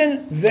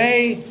 even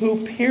they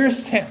who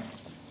pierced him.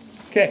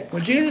 Okay,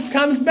 when Jesus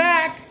comes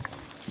back,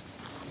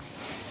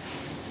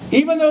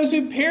 even those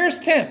who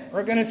pierced him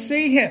are going to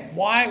see him.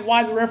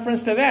 Why the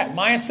reference to that?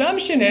 My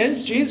assumption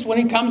is, Jesus, when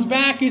he comes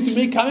back, he's going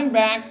to be coming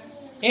back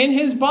in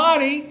his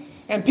body,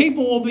 and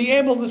people will be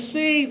able to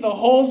see the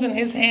holes in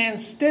his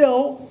hands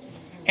still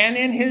and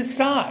in his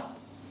side.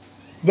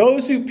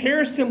 Those who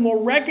pierced him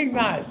will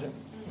recognize him.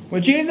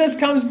 When Jesus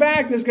comes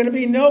back, there's going to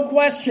be no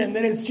question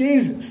that it's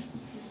Jesus.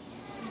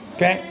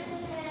 Okay?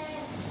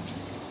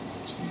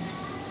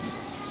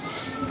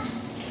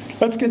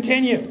 Let's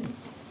continue.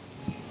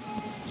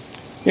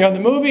 The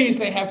movies,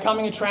 they have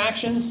coming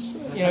attractions.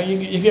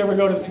 If you ever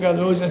go to the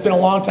movies, it's been a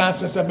long time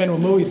since I've been to a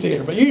movie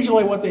theater. But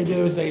usually what they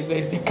do is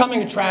they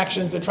coming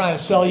attractions. They're trying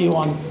to sell you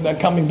on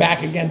coming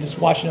back again, just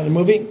watch another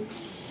movie.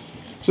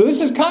 So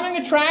this is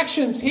coming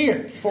attractions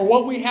here for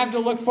what we have to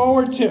look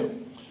forward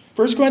to.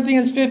 1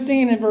 Corinthians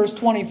 15 and verse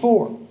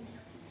 24.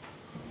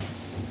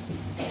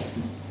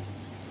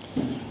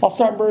 I'll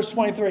start in verse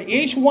 23.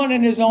 Each one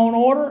in his own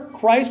order,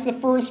 Christ the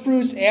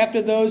firstfruits,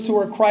 after those who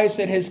are Christ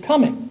at his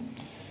coming.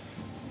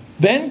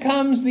 Then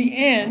comes the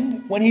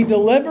end, when he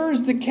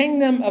delivers the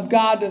kingdom of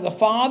God to the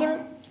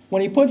Father,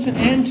 when he puts an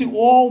end to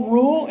all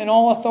rule and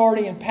all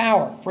authority and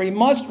power. For he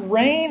must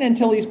reign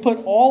until he's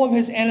put all of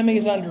his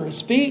enemies under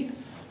his feet.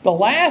 The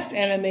last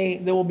enemy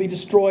that will be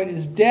destroyed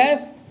is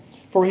death,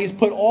 for he's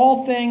put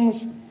all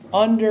things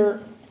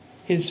under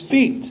his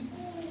feet.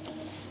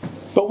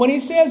 But when he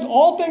says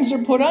all things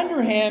are put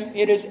under him,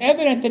 it is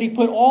evident that he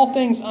put all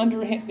things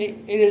under him.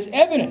 It is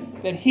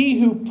evident that he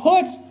who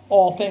put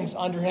all things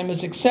under him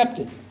is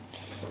accepted.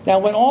 Now,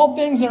 when all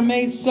things are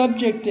made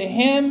subject to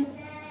him,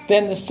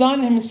 then the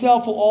Son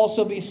himself will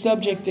also be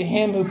subject to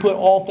him who put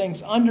all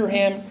things under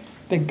him,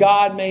 that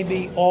God may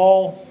be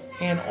all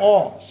in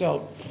all.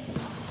 So,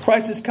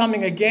 Christ is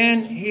coming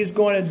again. He's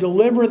going to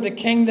deliver the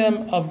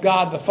kingdom of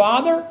God the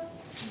Father.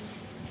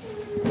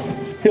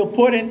 He'll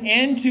put an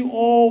end to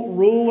all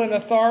rule and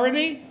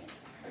authority.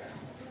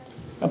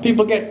 Now,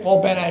 people get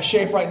all bent out of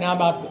shape right now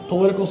about the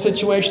political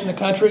situation in the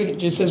country. It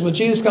just says when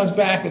Jesus comes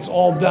back, it's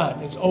all done.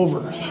 It's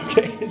over.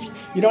 Okay?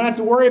 You don't have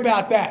to worry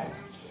about that.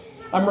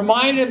 I'm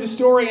reminded of the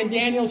story in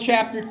Daniel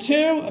chapter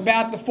 2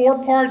 about the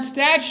four-part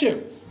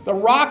statue. The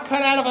rock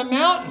cut out of a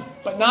mountain,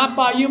 but not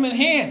by human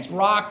hands.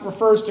 Rock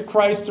refers to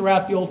Christ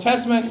throughout the Old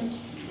Testament.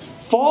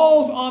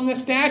 Falls on the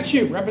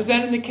statue,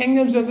 representing the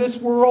kingdoms of this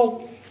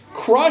world,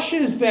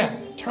 crushes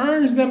them,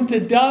 turns them to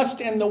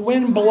dust, and the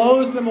wind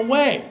blows them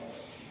away.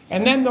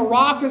 And then the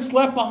rock that's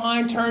left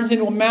behind turns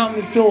into a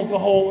mountain that fills the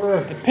whole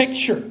earth. A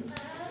picture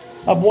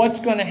of what's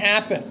going to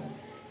happen,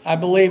 I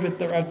believe,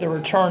 at the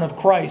return of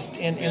Christ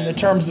in the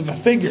terms of a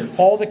figure.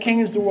 All the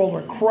kingdoms of the world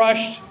are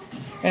crushed.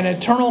 An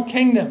eternal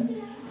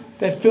kingdom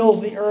that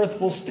fills the earth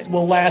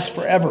will last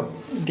forever.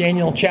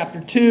 Daniel chapter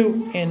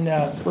 2 in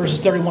verses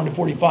 31 to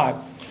 45.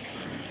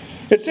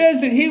 It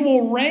says that he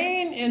will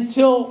reign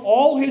until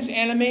all his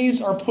enemies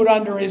are put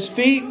under his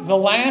feet, the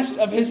last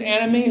of his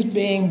enemies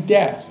being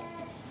death.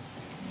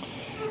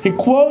 He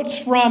quotes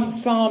from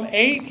Psalm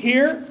 8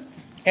 here,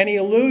 and he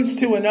alludes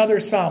to another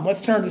psalm.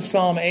 Let's turn to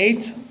Psalm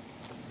 8.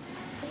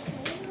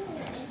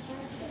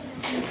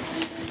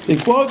 He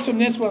quotes from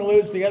this one,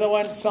 alludes to the other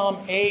one, Psalm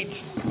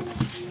 8,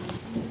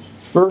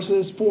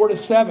 verses 4 to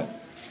 7.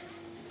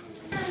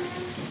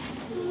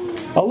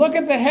 Now look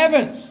at the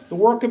heavens, the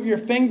work of your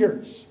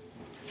fingers.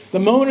 The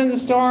moon and the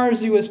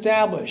stars you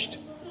established.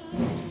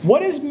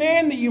 What is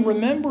man that you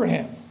remember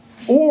him?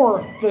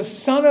 Or the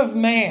Son of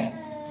Man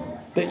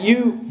that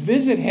you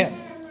visit him?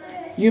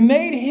 You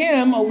made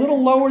him a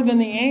little lower than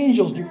the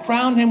angels. You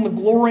crowned him with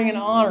glory and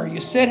honor. You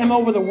set him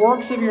over the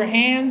works of your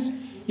hands.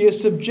 You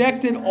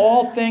subjected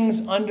all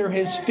things under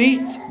his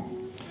feet.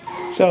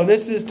 So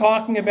this is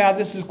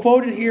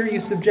quoted here. You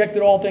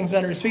subjected all things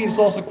under his feet. It's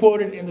also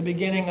quoted in the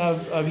beginning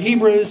of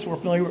Hebrews. We're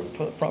familiar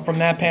from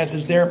that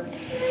passage there.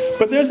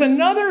 But there's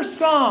another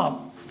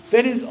psalm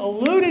that is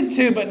alluded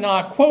to but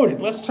not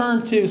quoted. Let's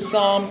turn to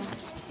Psalm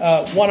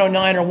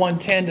 109 or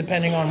 110,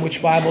 depending on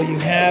which Bible you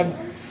have.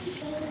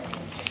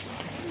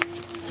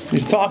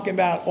 He's talking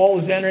about all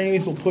his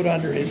enemies will put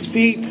under his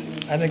feet.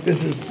 I think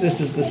this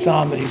is the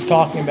psalm that he's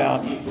talking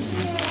about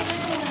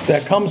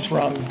that comes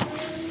from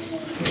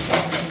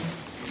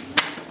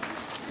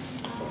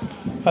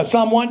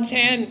Psalm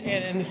 110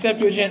 in the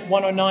Septuagint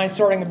 109,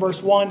 starting in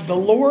verse 1. The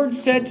Lord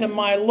said to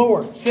my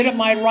Lord, sit at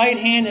my right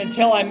hand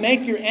until I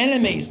make your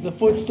enemies the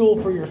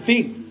footstool for your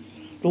feet.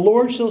 The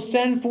Lord shall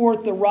send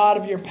forth the rod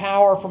of your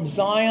power from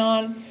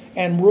Zion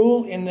and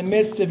rule in the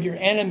midst of your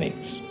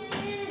enemies.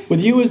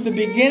 With you is the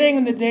beginning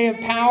and the day of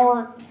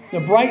power, the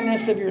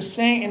brightness of your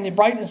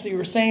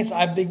saints.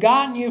 I've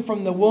begotten you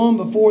from the womb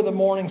before the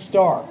morning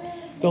star.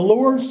 The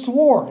Lord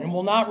swore and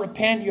will not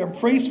repent. You are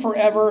priests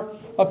forever,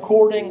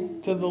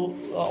 according to the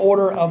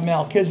order of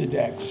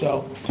Melchizedek.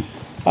 So,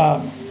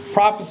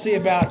 prophecy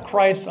about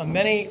Christ on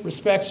many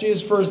respects.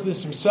 Jesus refers to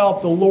this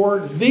himself. The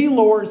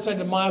Lord said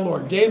to my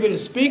Lord. David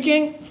is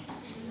speaking.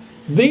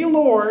 The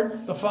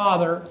Lord, the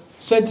Father,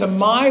 said to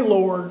my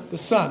Lord, the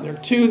Son. There are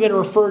two that are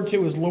referred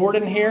to as Lord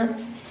in here.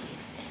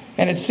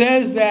 And it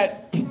says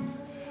that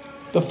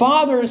the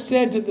Father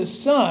said to the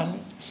Son,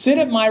 sit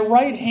at my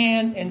right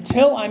hand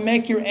until I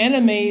make your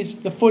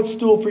enemies the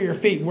footstool for your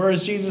feet. Where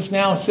is Jesus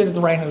now? Sit at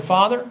the right hand of the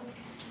Father,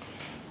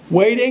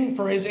 waiting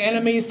for his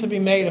enemies to be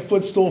made a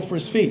footstool for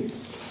his feet.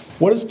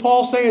 What does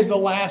Paul say is the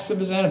last of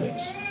his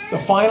enemies? The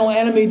final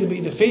enemy to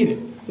be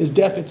defeated is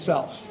death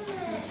itself.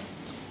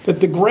 That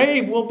the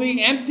grave will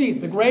be emptied,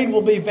 the grave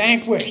will be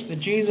vanquished, that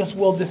Jesus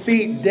will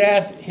defeat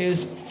death,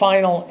 his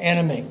final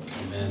enemy.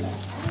 Amen.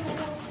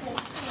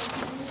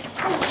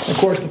 Of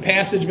course, the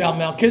passage about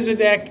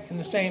Melchizedek in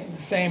the same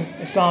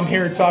psalm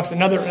here talks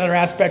another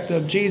aspect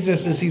of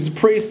Jesus is he's a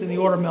priest in the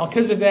order of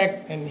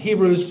Melchizedek, and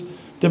Hebrews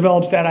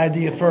develops that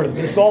idea further.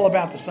 But it's all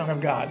about the Son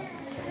of God.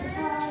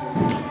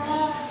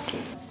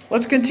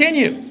 Let's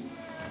continue.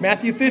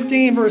 Matthew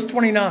 15, verse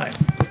 29.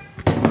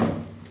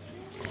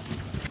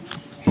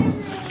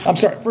 I'm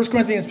sorry, 1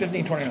 Corinthians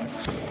 15, 29.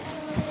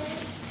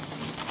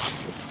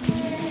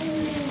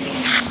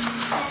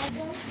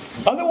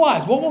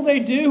 Otherwise, what will they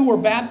do who are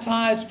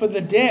baptized for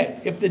the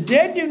dead? If the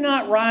dead do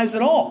not rise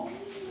at all,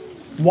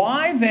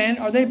 why then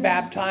are they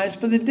baptized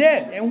for the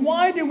dead? And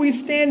why do we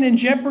stand in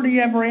jeopardy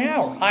every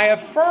hour? I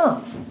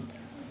affirm,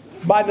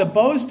 by the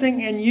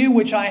boasting in you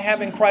which I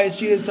have in Christ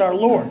Jesus our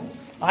Lord,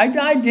 I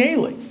die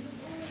daily.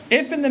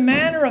 If in the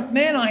manner of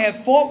men I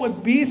have fought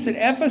with beasts at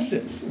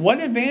Ephesus, what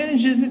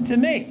advantage is it to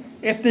me?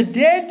 If the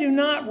dead do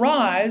not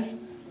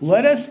rise,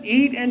 let us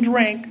eat and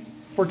drink,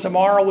 for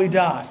tomorrow we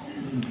die.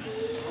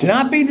 Do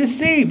not be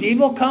deceived.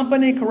 Evil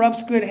company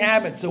corrupts good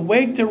habits.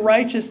 Awake to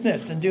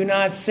righteousness and do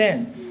not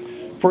sin.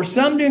 For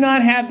some do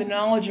not have the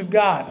knowledge of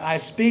God. I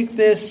speak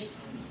this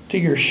to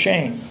your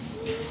shame.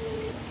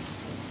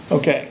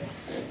 Okay.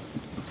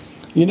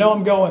 You know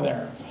I'm going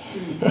there.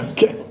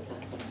 Okay.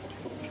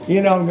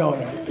 You know I'm going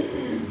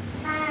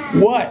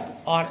there.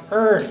 What on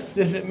earth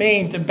does it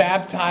mean to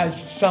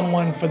baptize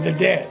someone for the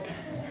dead?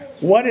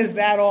 What is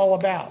that all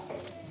about?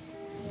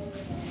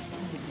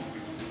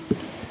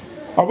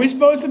 Are we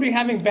supposed to be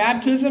having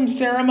baptism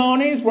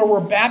ceremonies where we're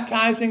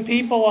baptizing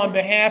people on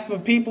behalf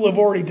of people who've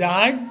already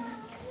died?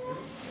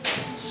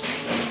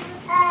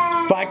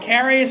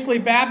 Vicariously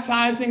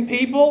baptizing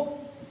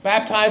people?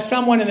 Baptize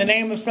someone in the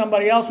name of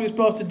somebody else? Are we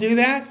supposed to do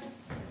that?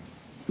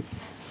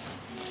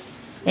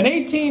 In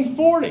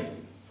 1840,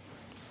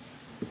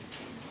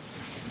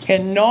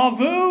 in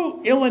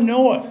Nauvoo,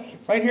 Illinois,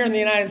 right here in the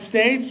United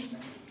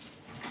States,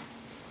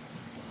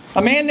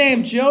 a man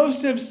named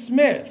Joseph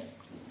Smith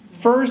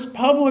first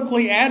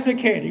publicly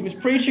advocated. He was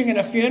preaching at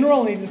a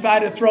funeral and he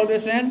decided to throw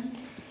this in.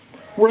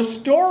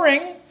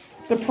 Restoring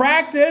the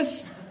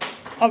practice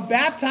of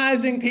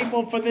baptizing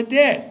people for the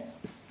dead.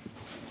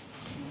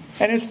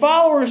 And his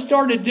followers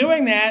started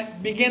doing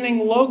that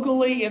beginning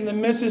locally in the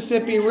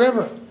Mississippi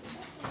River.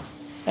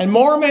 And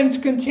Mormons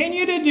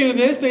continue to do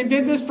this. They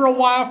did this for a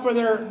while for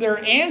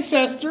their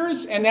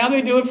ancestors, and now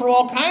they do it for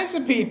all kinds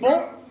of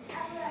people.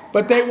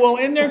 But they will,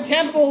 in their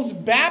temples,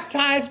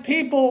 baptize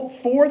people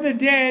for the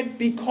dead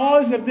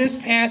because of this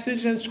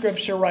passage in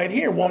Scripture right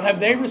here. Well,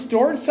 have they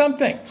restored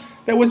something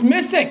that was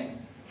missing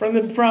from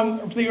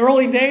the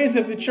early days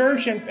of the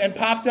church and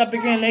popped up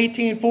again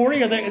in 1840?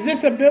 Is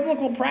this a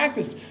biblical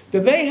practice? Do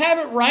they have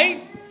it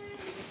right?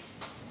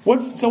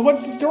 What's the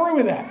story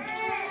with that?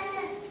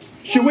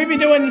 Should we be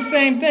doing the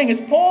same thing? Is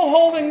Paul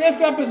holding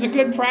this up as a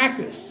good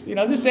practice?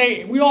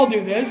 We all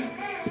do this.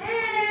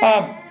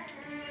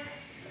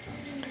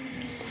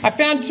 I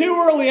found two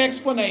early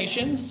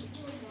explanations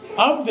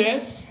of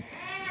this.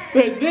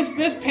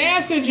 This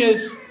passage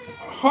is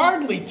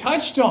hardly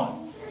touched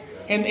on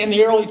in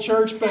the early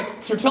church, but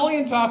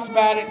Tertullian talks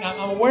about it, and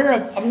I'm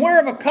aware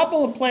of a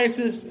couple of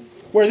places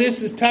where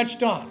this is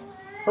touched on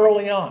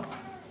early on.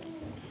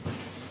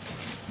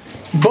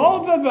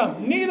 Both of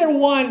them, neither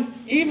one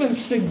even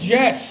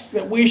suggests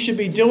that we should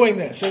be doing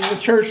this, or the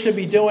church should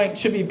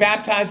be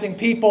baptizing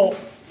people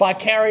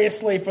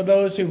vicariously for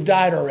those who've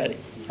died already.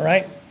 All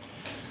right?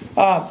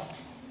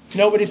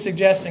 Nobody's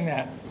suggesting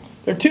that.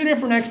 There are two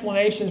different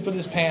explanations for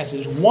this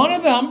passage. One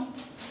of them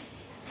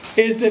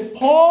is that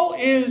Paul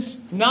is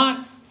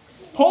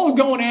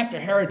going after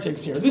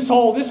heretics here. This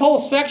whole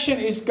section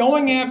is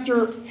going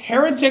after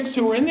heretics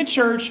who are in the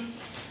church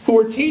who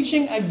are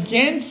teaching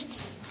against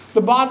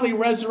the bodily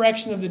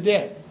resurrection of the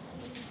dead.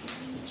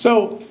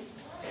 So,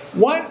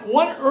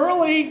 one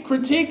early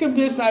critique of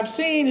this I've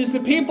seen is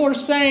that people are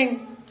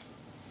saying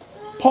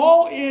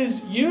Paul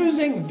is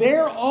using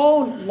their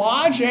own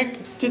logic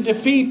to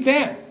defeat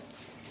them.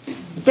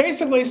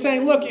 Basically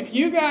saying, look, if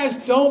you guys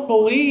don't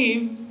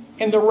believe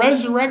in the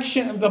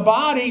resurrection of the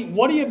body,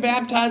 what are you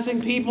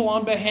baptizing people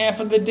on behalf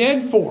of the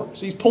dead for?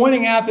 So he's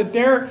pointing out that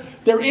they're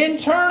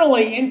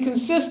internally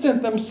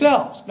inconsistent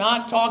themselves,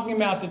 not talking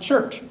about the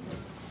church.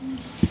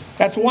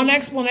 That's one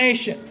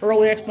explanation,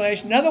 early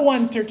explanation. Another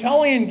one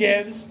Tertullian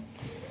gives,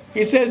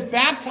 he says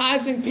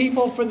baptizing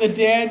people for the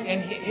dead,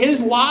 and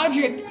his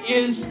logic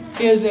is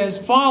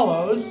as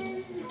follows.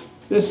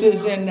 This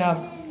is in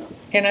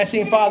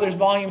Nicene Fathers,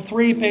 Volume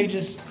 3,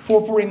 pages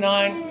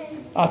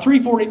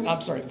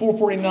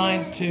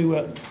 449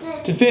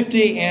 to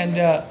 50, and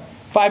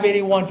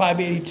 581,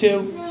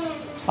 582.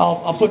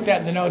 I'll put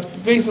that in the notes.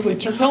 But basically,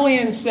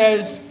 Tertullian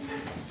says,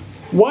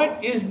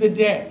 what is the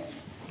dead?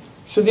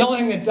 So the only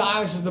thing that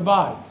dies is the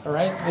body, all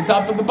right?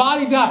 The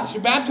body dies.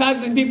 You're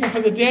baptizing people for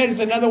the dead is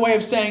another way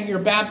of saying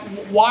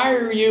why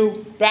are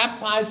you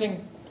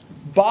baptizing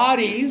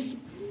bodies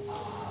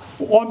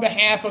on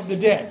behalf of the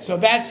dead? So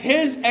that's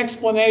his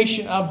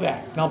explanation of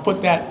that. And I'll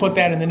put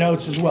that in the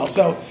notes as well.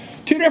 So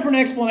two different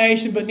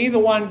explanations, but neither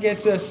one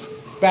gets us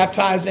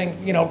baptizing,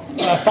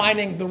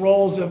 finding the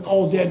roles of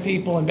old dead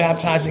people and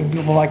baptizing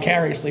people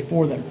vicariously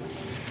for them.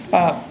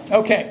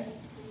 Okay.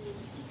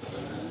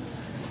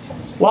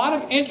 A lot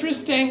of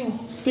interesting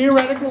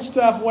theoretical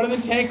stuff. What are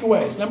the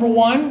takeaways? Number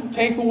one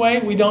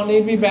takeaway, we don't need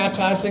to be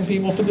baptizing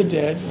people for the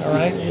dead. All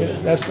right?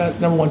 That's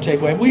number one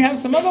takeaway. We have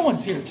some other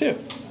ones here too.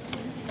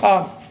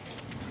 The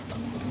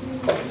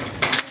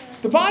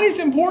body's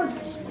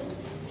important.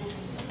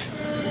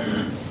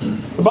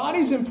 The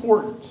body's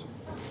important.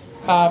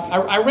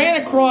 I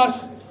ran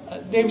across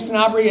David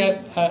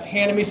Sanabria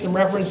handed me some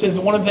references,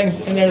 and one of the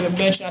things in there that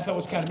mentioned I thought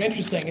was kind of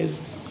interesting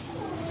is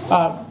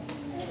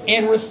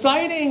in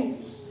reciting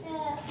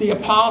the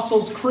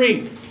Apostles'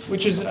 Creed,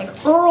 which is an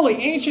early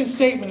ancient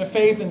statement of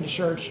faith in the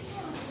church.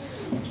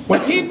 When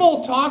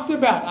people talked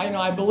about,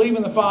 I believe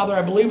in the Father,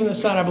 I believe in the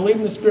Son, I believe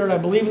in the Spirit, I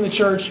believe in the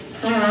church,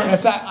 and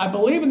I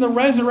believe in the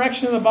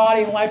resurrection of the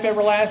body and life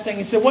everlasting,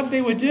 he said what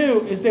they would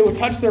do is they would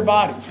touch their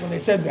bodies when they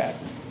said that.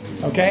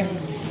 Okay?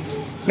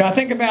 Now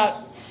think about,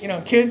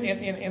 kids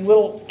in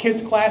little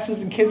kids'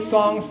 classes and kids'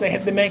 songs, they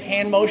make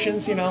hand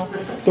motions,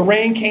 the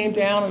rain came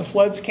down and the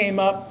floods came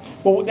up.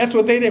 Well, that's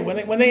what they did.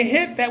 When they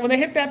hit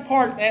that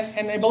part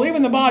and they believe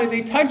in the body,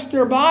 they touch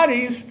their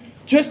bodies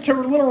just to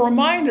a little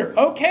reminder.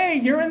 Okay,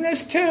 you're in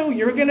this too.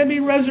 You're going to be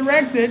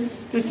resurrected.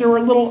 Just a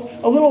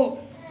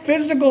little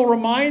physical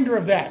reminder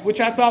of that,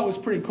 which I thought was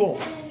pretty cool.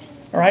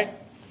 All right?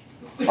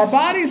 Our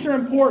bodies are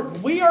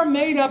important. We are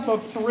made up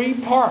of three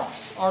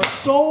parts: our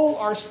soul,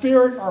 our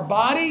spirit, our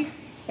body.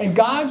 And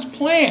God's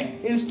plan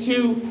is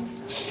to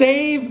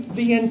save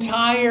the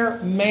entire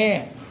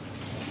man.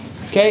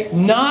 Okay?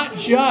 Not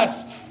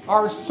just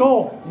our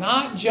soul,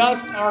 not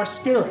just our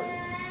spirit.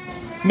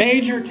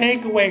 Major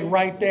takeaway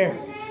right there.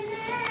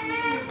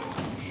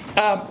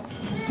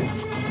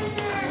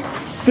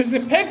 There's a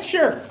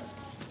picture.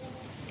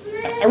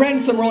 I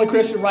read some really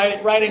Christian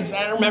writings.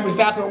 I don't remember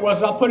exactly what it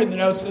was. I'll put it in the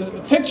notes.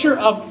 A picture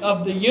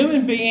of the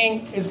human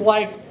being is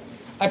like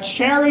a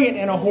chariot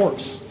and a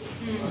horse.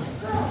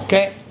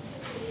 Okay?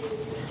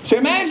 So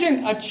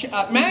imagine a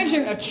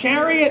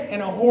chariot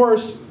and a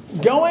horse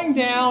going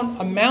down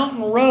a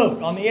mountain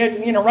road on the edge,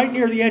 right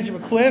near the edge of a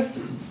cliff.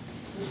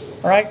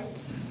 All right?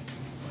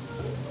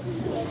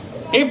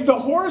 If the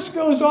horse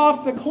goes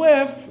off the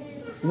cliff,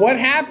 what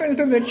happens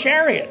to the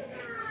chariot?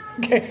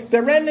 Okay,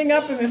 they're ending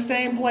up in the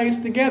same place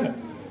together.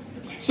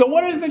 So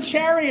what does the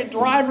chariot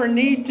driver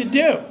need to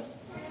do?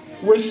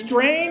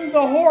 Restrain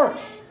the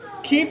horse.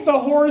 Keep the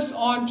horse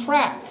on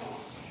track.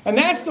 And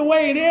that's the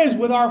way it is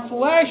with our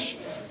flesh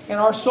and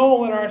our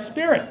soul and our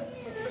spirit.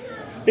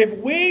 If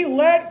we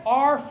let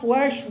our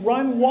flesh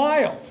run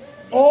wild,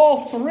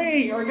 all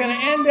three are going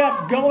to end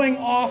up going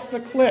off the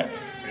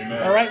cliff.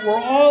 Amen. All right,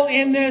 we're all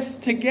in this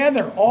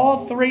together,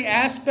 all three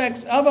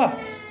aspects of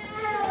us.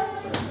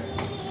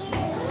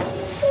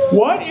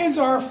 What is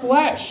our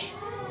flesh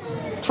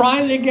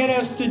trying to get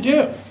us to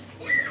do?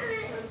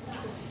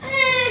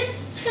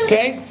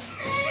 Okay?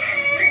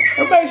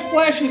 Everybody's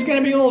flesh is going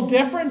to be a little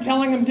different,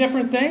 telling them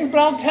different things, but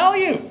I'll tell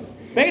you,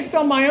 based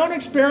on my own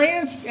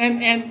experience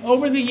and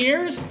over the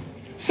years,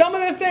 some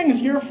of the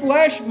things your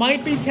flesh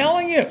might be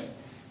telling you.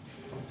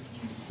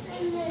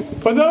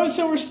 For those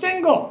who are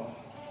single,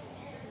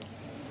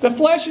 the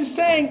flesh is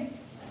saying,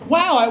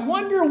 wow, I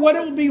wonder what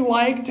it would be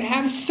like to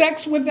have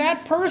sex with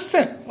that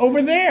person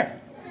over there.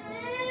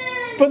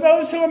 For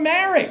those who are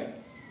married,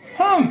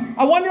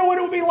 I wonder what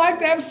it would be like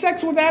to have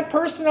sex with that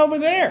person over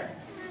there.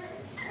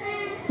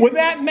 With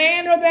that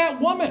man or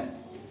that woman.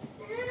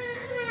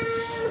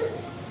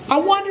 I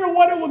wonder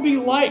what it would be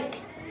like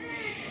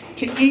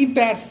to eat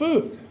that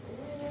food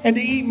and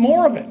to eat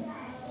more of it.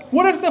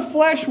 What does the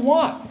flesh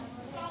want?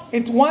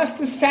 It wants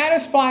to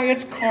satisfy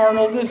its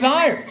carnal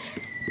desires.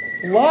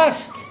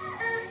 Lust,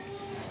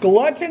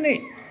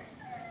 gluttony,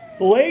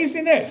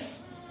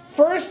 laziness.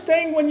 First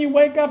thing when you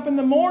wake up in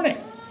the morning,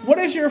 what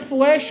does your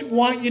flesh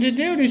want you to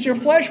do? Does your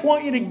flesh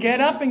want you to get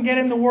up and get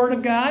in the Word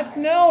of God?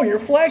 No, your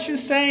flesh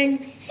is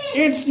saying,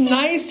 it's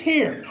nice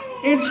here.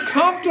 It's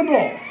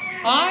comfortable.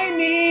 I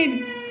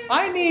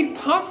need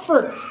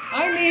comfort.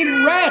 I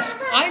need rest.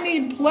 I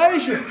need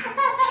pleasure.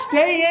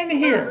 Stay in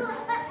here.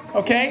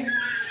 Okay?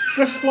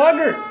 The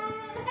sluggard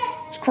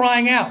is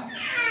crying out.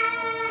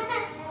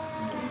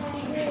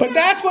 But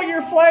that's what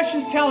your flesh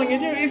is telling you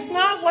to do. It's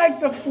not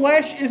like the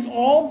flesh is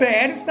all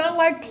bad. It's not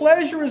like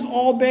pleasure is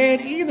all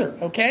bad either.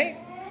 Okay?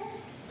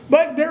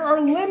 But there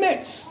are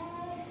limits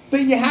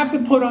that you have to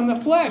put on the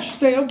flesh.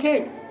 Say,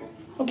 okay,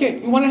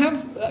 you want to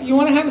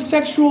have a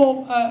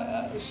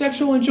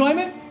sexual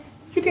enjoyment?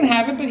 You can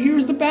have it, but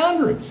here's the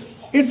boundaries.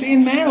 It's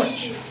in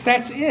marriage.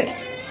 That's it.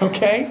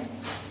 Okay?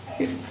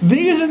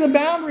 These are the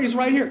boundaries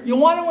right here. You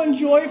want to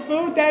enjoy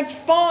food? That's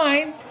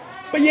fine,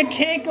 but you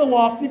can't go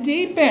off the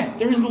deep end.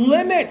 There's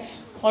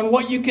limits on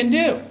what you can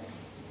do.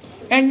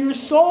 And your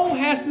soul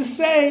has to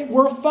say,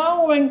 we're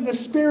following the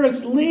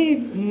Spirit's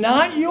lead,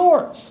 not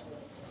yours.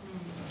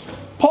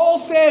 Paul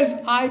says,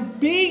 I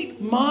beat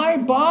my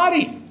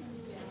body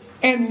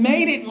and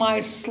made it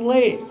my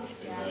slave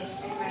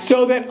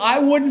so that I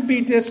wouldn't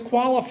be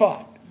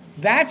disqualified.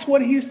 That's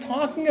what he's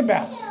talking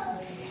about.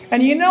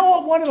 And you know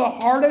what one of the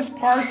hardest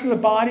parts of the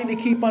body to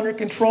keep under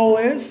control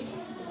is?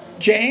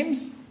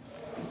 James?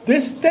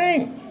 This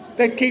thing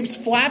that keeps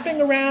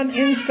flapping around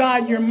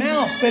inside your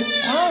mouth, the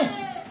tongue.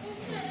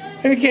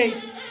 Okay.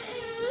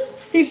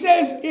 He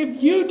says,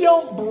 if you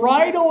don't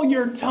bridle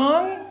your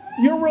tongue,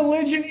 your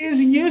religion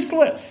is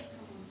useless.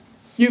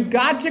 You've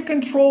got to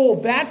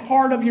control that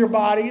part of your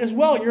body as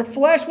well. Your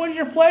flesh, what does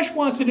your flesh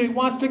wants to do? It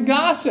wants to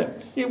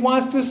gossip. It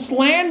wants to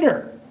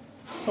slander.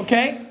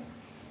 Okay?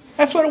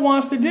 That's what it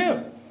wants to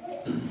do.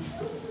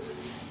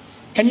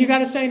 And you got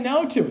to say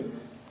no to it.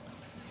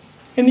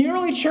 In the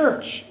early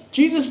church,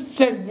 Jesus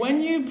said,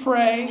 when you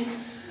pray,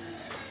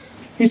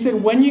 he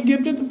said, when you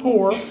give to the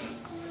poor,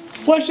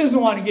 flesh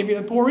doesn't want to give you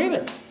to the poor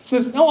either. It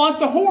says, no, I want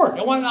the hoard.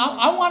 I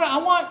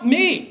want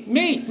me.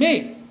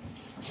 It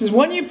says,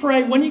 when you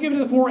pray, when you give to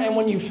the poor, and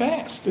when you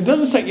fast. It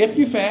doesn't say if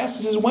you fast.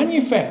 It says when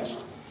you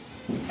fast.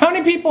 How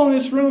many people in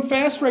this room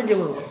fast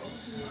regularly?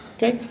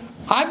 Okay,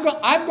 I've gone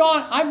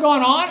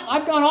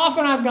off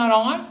and I've gone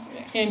on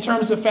in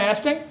terms of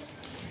fasting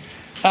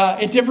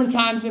at different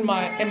times in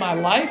my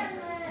life.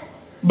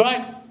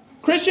 But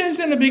Christians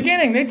in the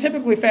beginning, they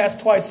typically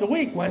fast twice a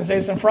week,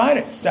 Wednesdays and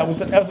Fridays. That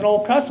was an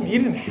old custom. You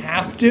didn't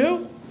have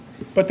to,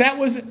 but that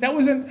was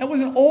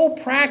an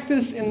old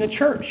practice in the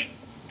church.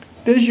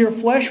 Does your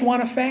flesh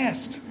want to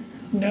fast?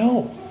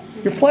 No.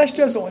 Your flesh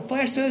doesn't. Your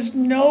flesh says,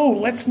 no,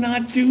 let's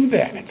not do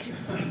that.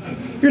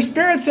 Your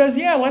spirit says,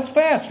 yeah, let's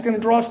fast. It's going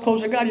to draw us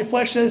closer to God. Your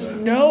flesh says,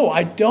 no,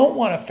 I don't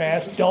want to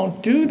fast.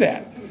 Don't do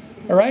that.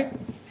 All right?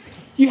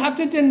 You have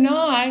to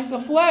deny the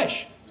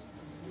flesh.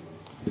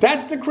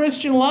 That's the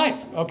Christian life,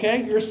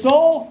 okay? Your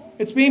soul,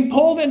 it's being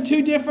pulled in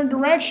two different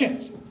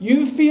directions.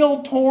 You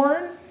feel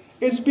torn,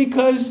 it's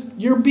because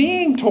you're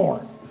being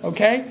torn,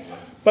 okay?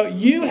 But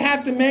you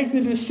have to make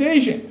the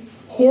decision.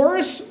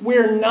 Horse,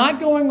 we're not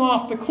going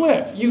off the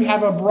cliff. You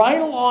have a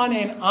bridle on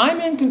and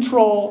I'm in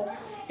control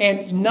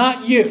and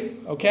not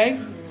you, okay?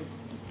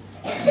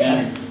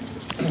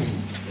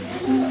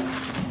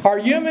 Our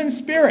human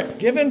spirit,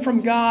 given from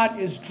God,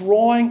 is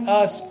drawing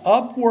us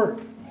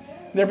upward.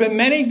 There have been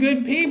many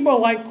good people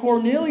like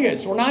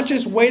Cornelius. We're not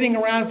just waiting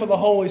around for the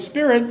Holy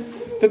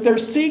Spirit, that they're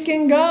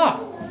seeking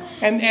God.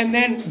 And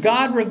then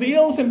God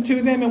reveals him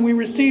to them and we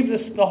receive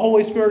the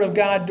Holy Spirit of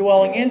God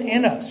dwelling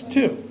in us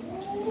too.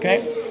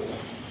 Okay?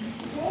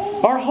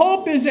 Our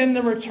hope is in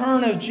the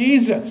return of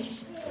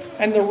Jesus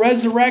and the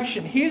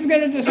resurrection. He's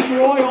going to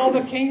destroy all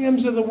the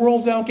kingdoms of the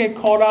world. Don't get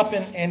caught up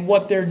in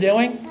what they're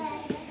doing.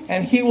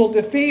 And he will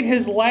defeat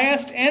his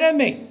last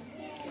enemy,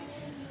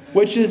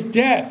 which is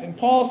death. And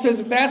Paul says,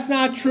 if that's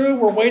not true,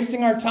 we're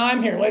wasting our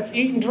time here. Let's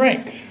eat and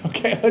drink.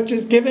 Okay, let's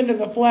just give in to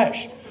the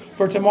flesh,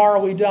 for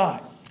tomorrow we die.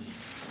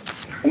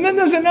 And then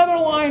there's another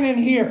line in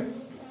here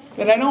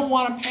that I don't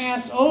want to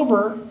pass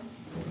over.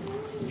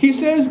 He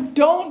says,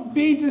 don't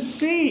be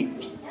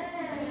deceived.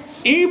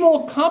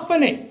 Evil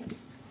company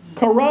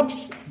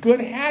corrupts good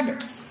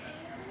habits.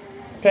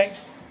 Okay?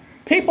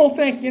 People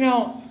think,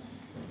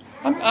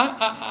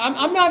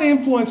 I'm not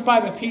influenced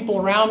by the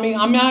people around me.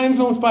 I'm not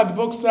influenced by the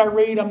books that I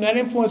read. I'm not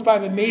influenced by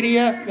the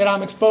media that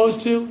I'm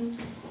exposed to.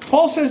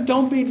 Paul says,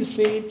 don't be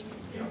deceived.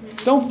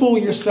 Don't fool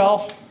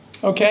yourself.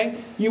 Okay?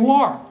 You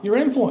are. You're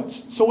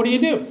influenced. So what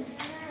do?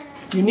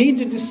 You need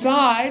to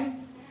decide,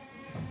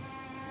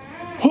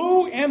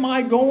 who am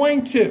I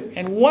going to?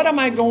 And what am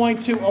I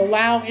going to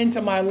allow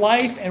into my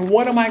life? And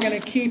what am I going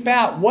to keep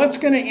out? What's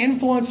going to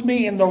influence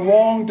me in the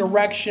wrong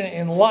direction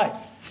in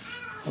life?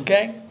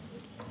 Okay?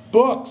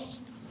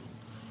 Books,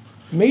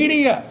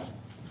 media,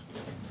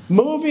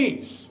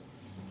 movies,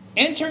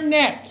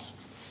 internet.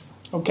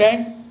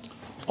 Okay?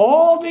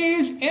 All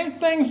these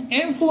things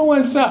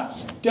influence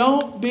us.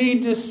 Don't be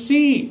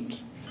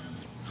deceived.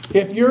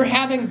 If you're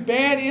having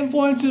bad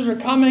influences are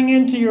coming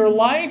into your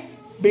life,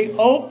 be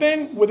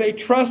open with a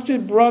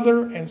trusted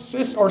brother and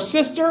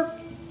sister,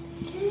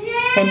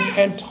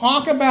 and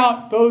talk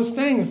about those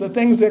things, the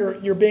things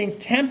that you're being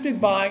tempted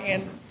by,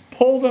 and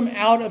pull them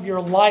out of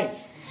your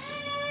life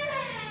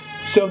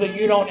so that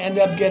you don't end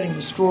up getting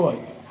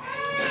destroyed.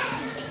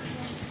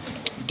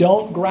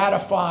 Don't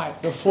gratify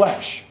the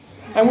flesh.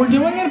 And we're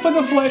doing it for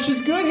the flesh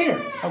is good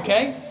here,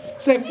 okay?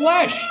 Say,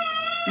 flesh,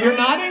 you're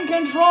not in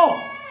control.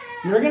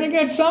 You're going to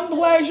get some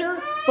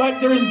pleasure,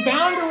 but there's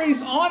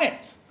boundaries on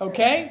it,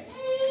 okay?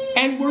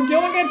 And we're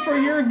doing it for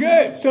your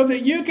good, so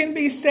that you can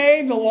be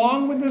saved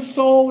along with the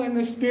soul and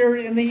the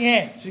spirit in the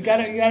end. So you got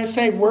to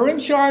say, we're in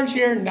charge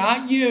here,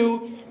 not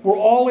you. We're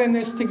all in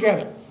this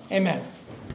together. Amen.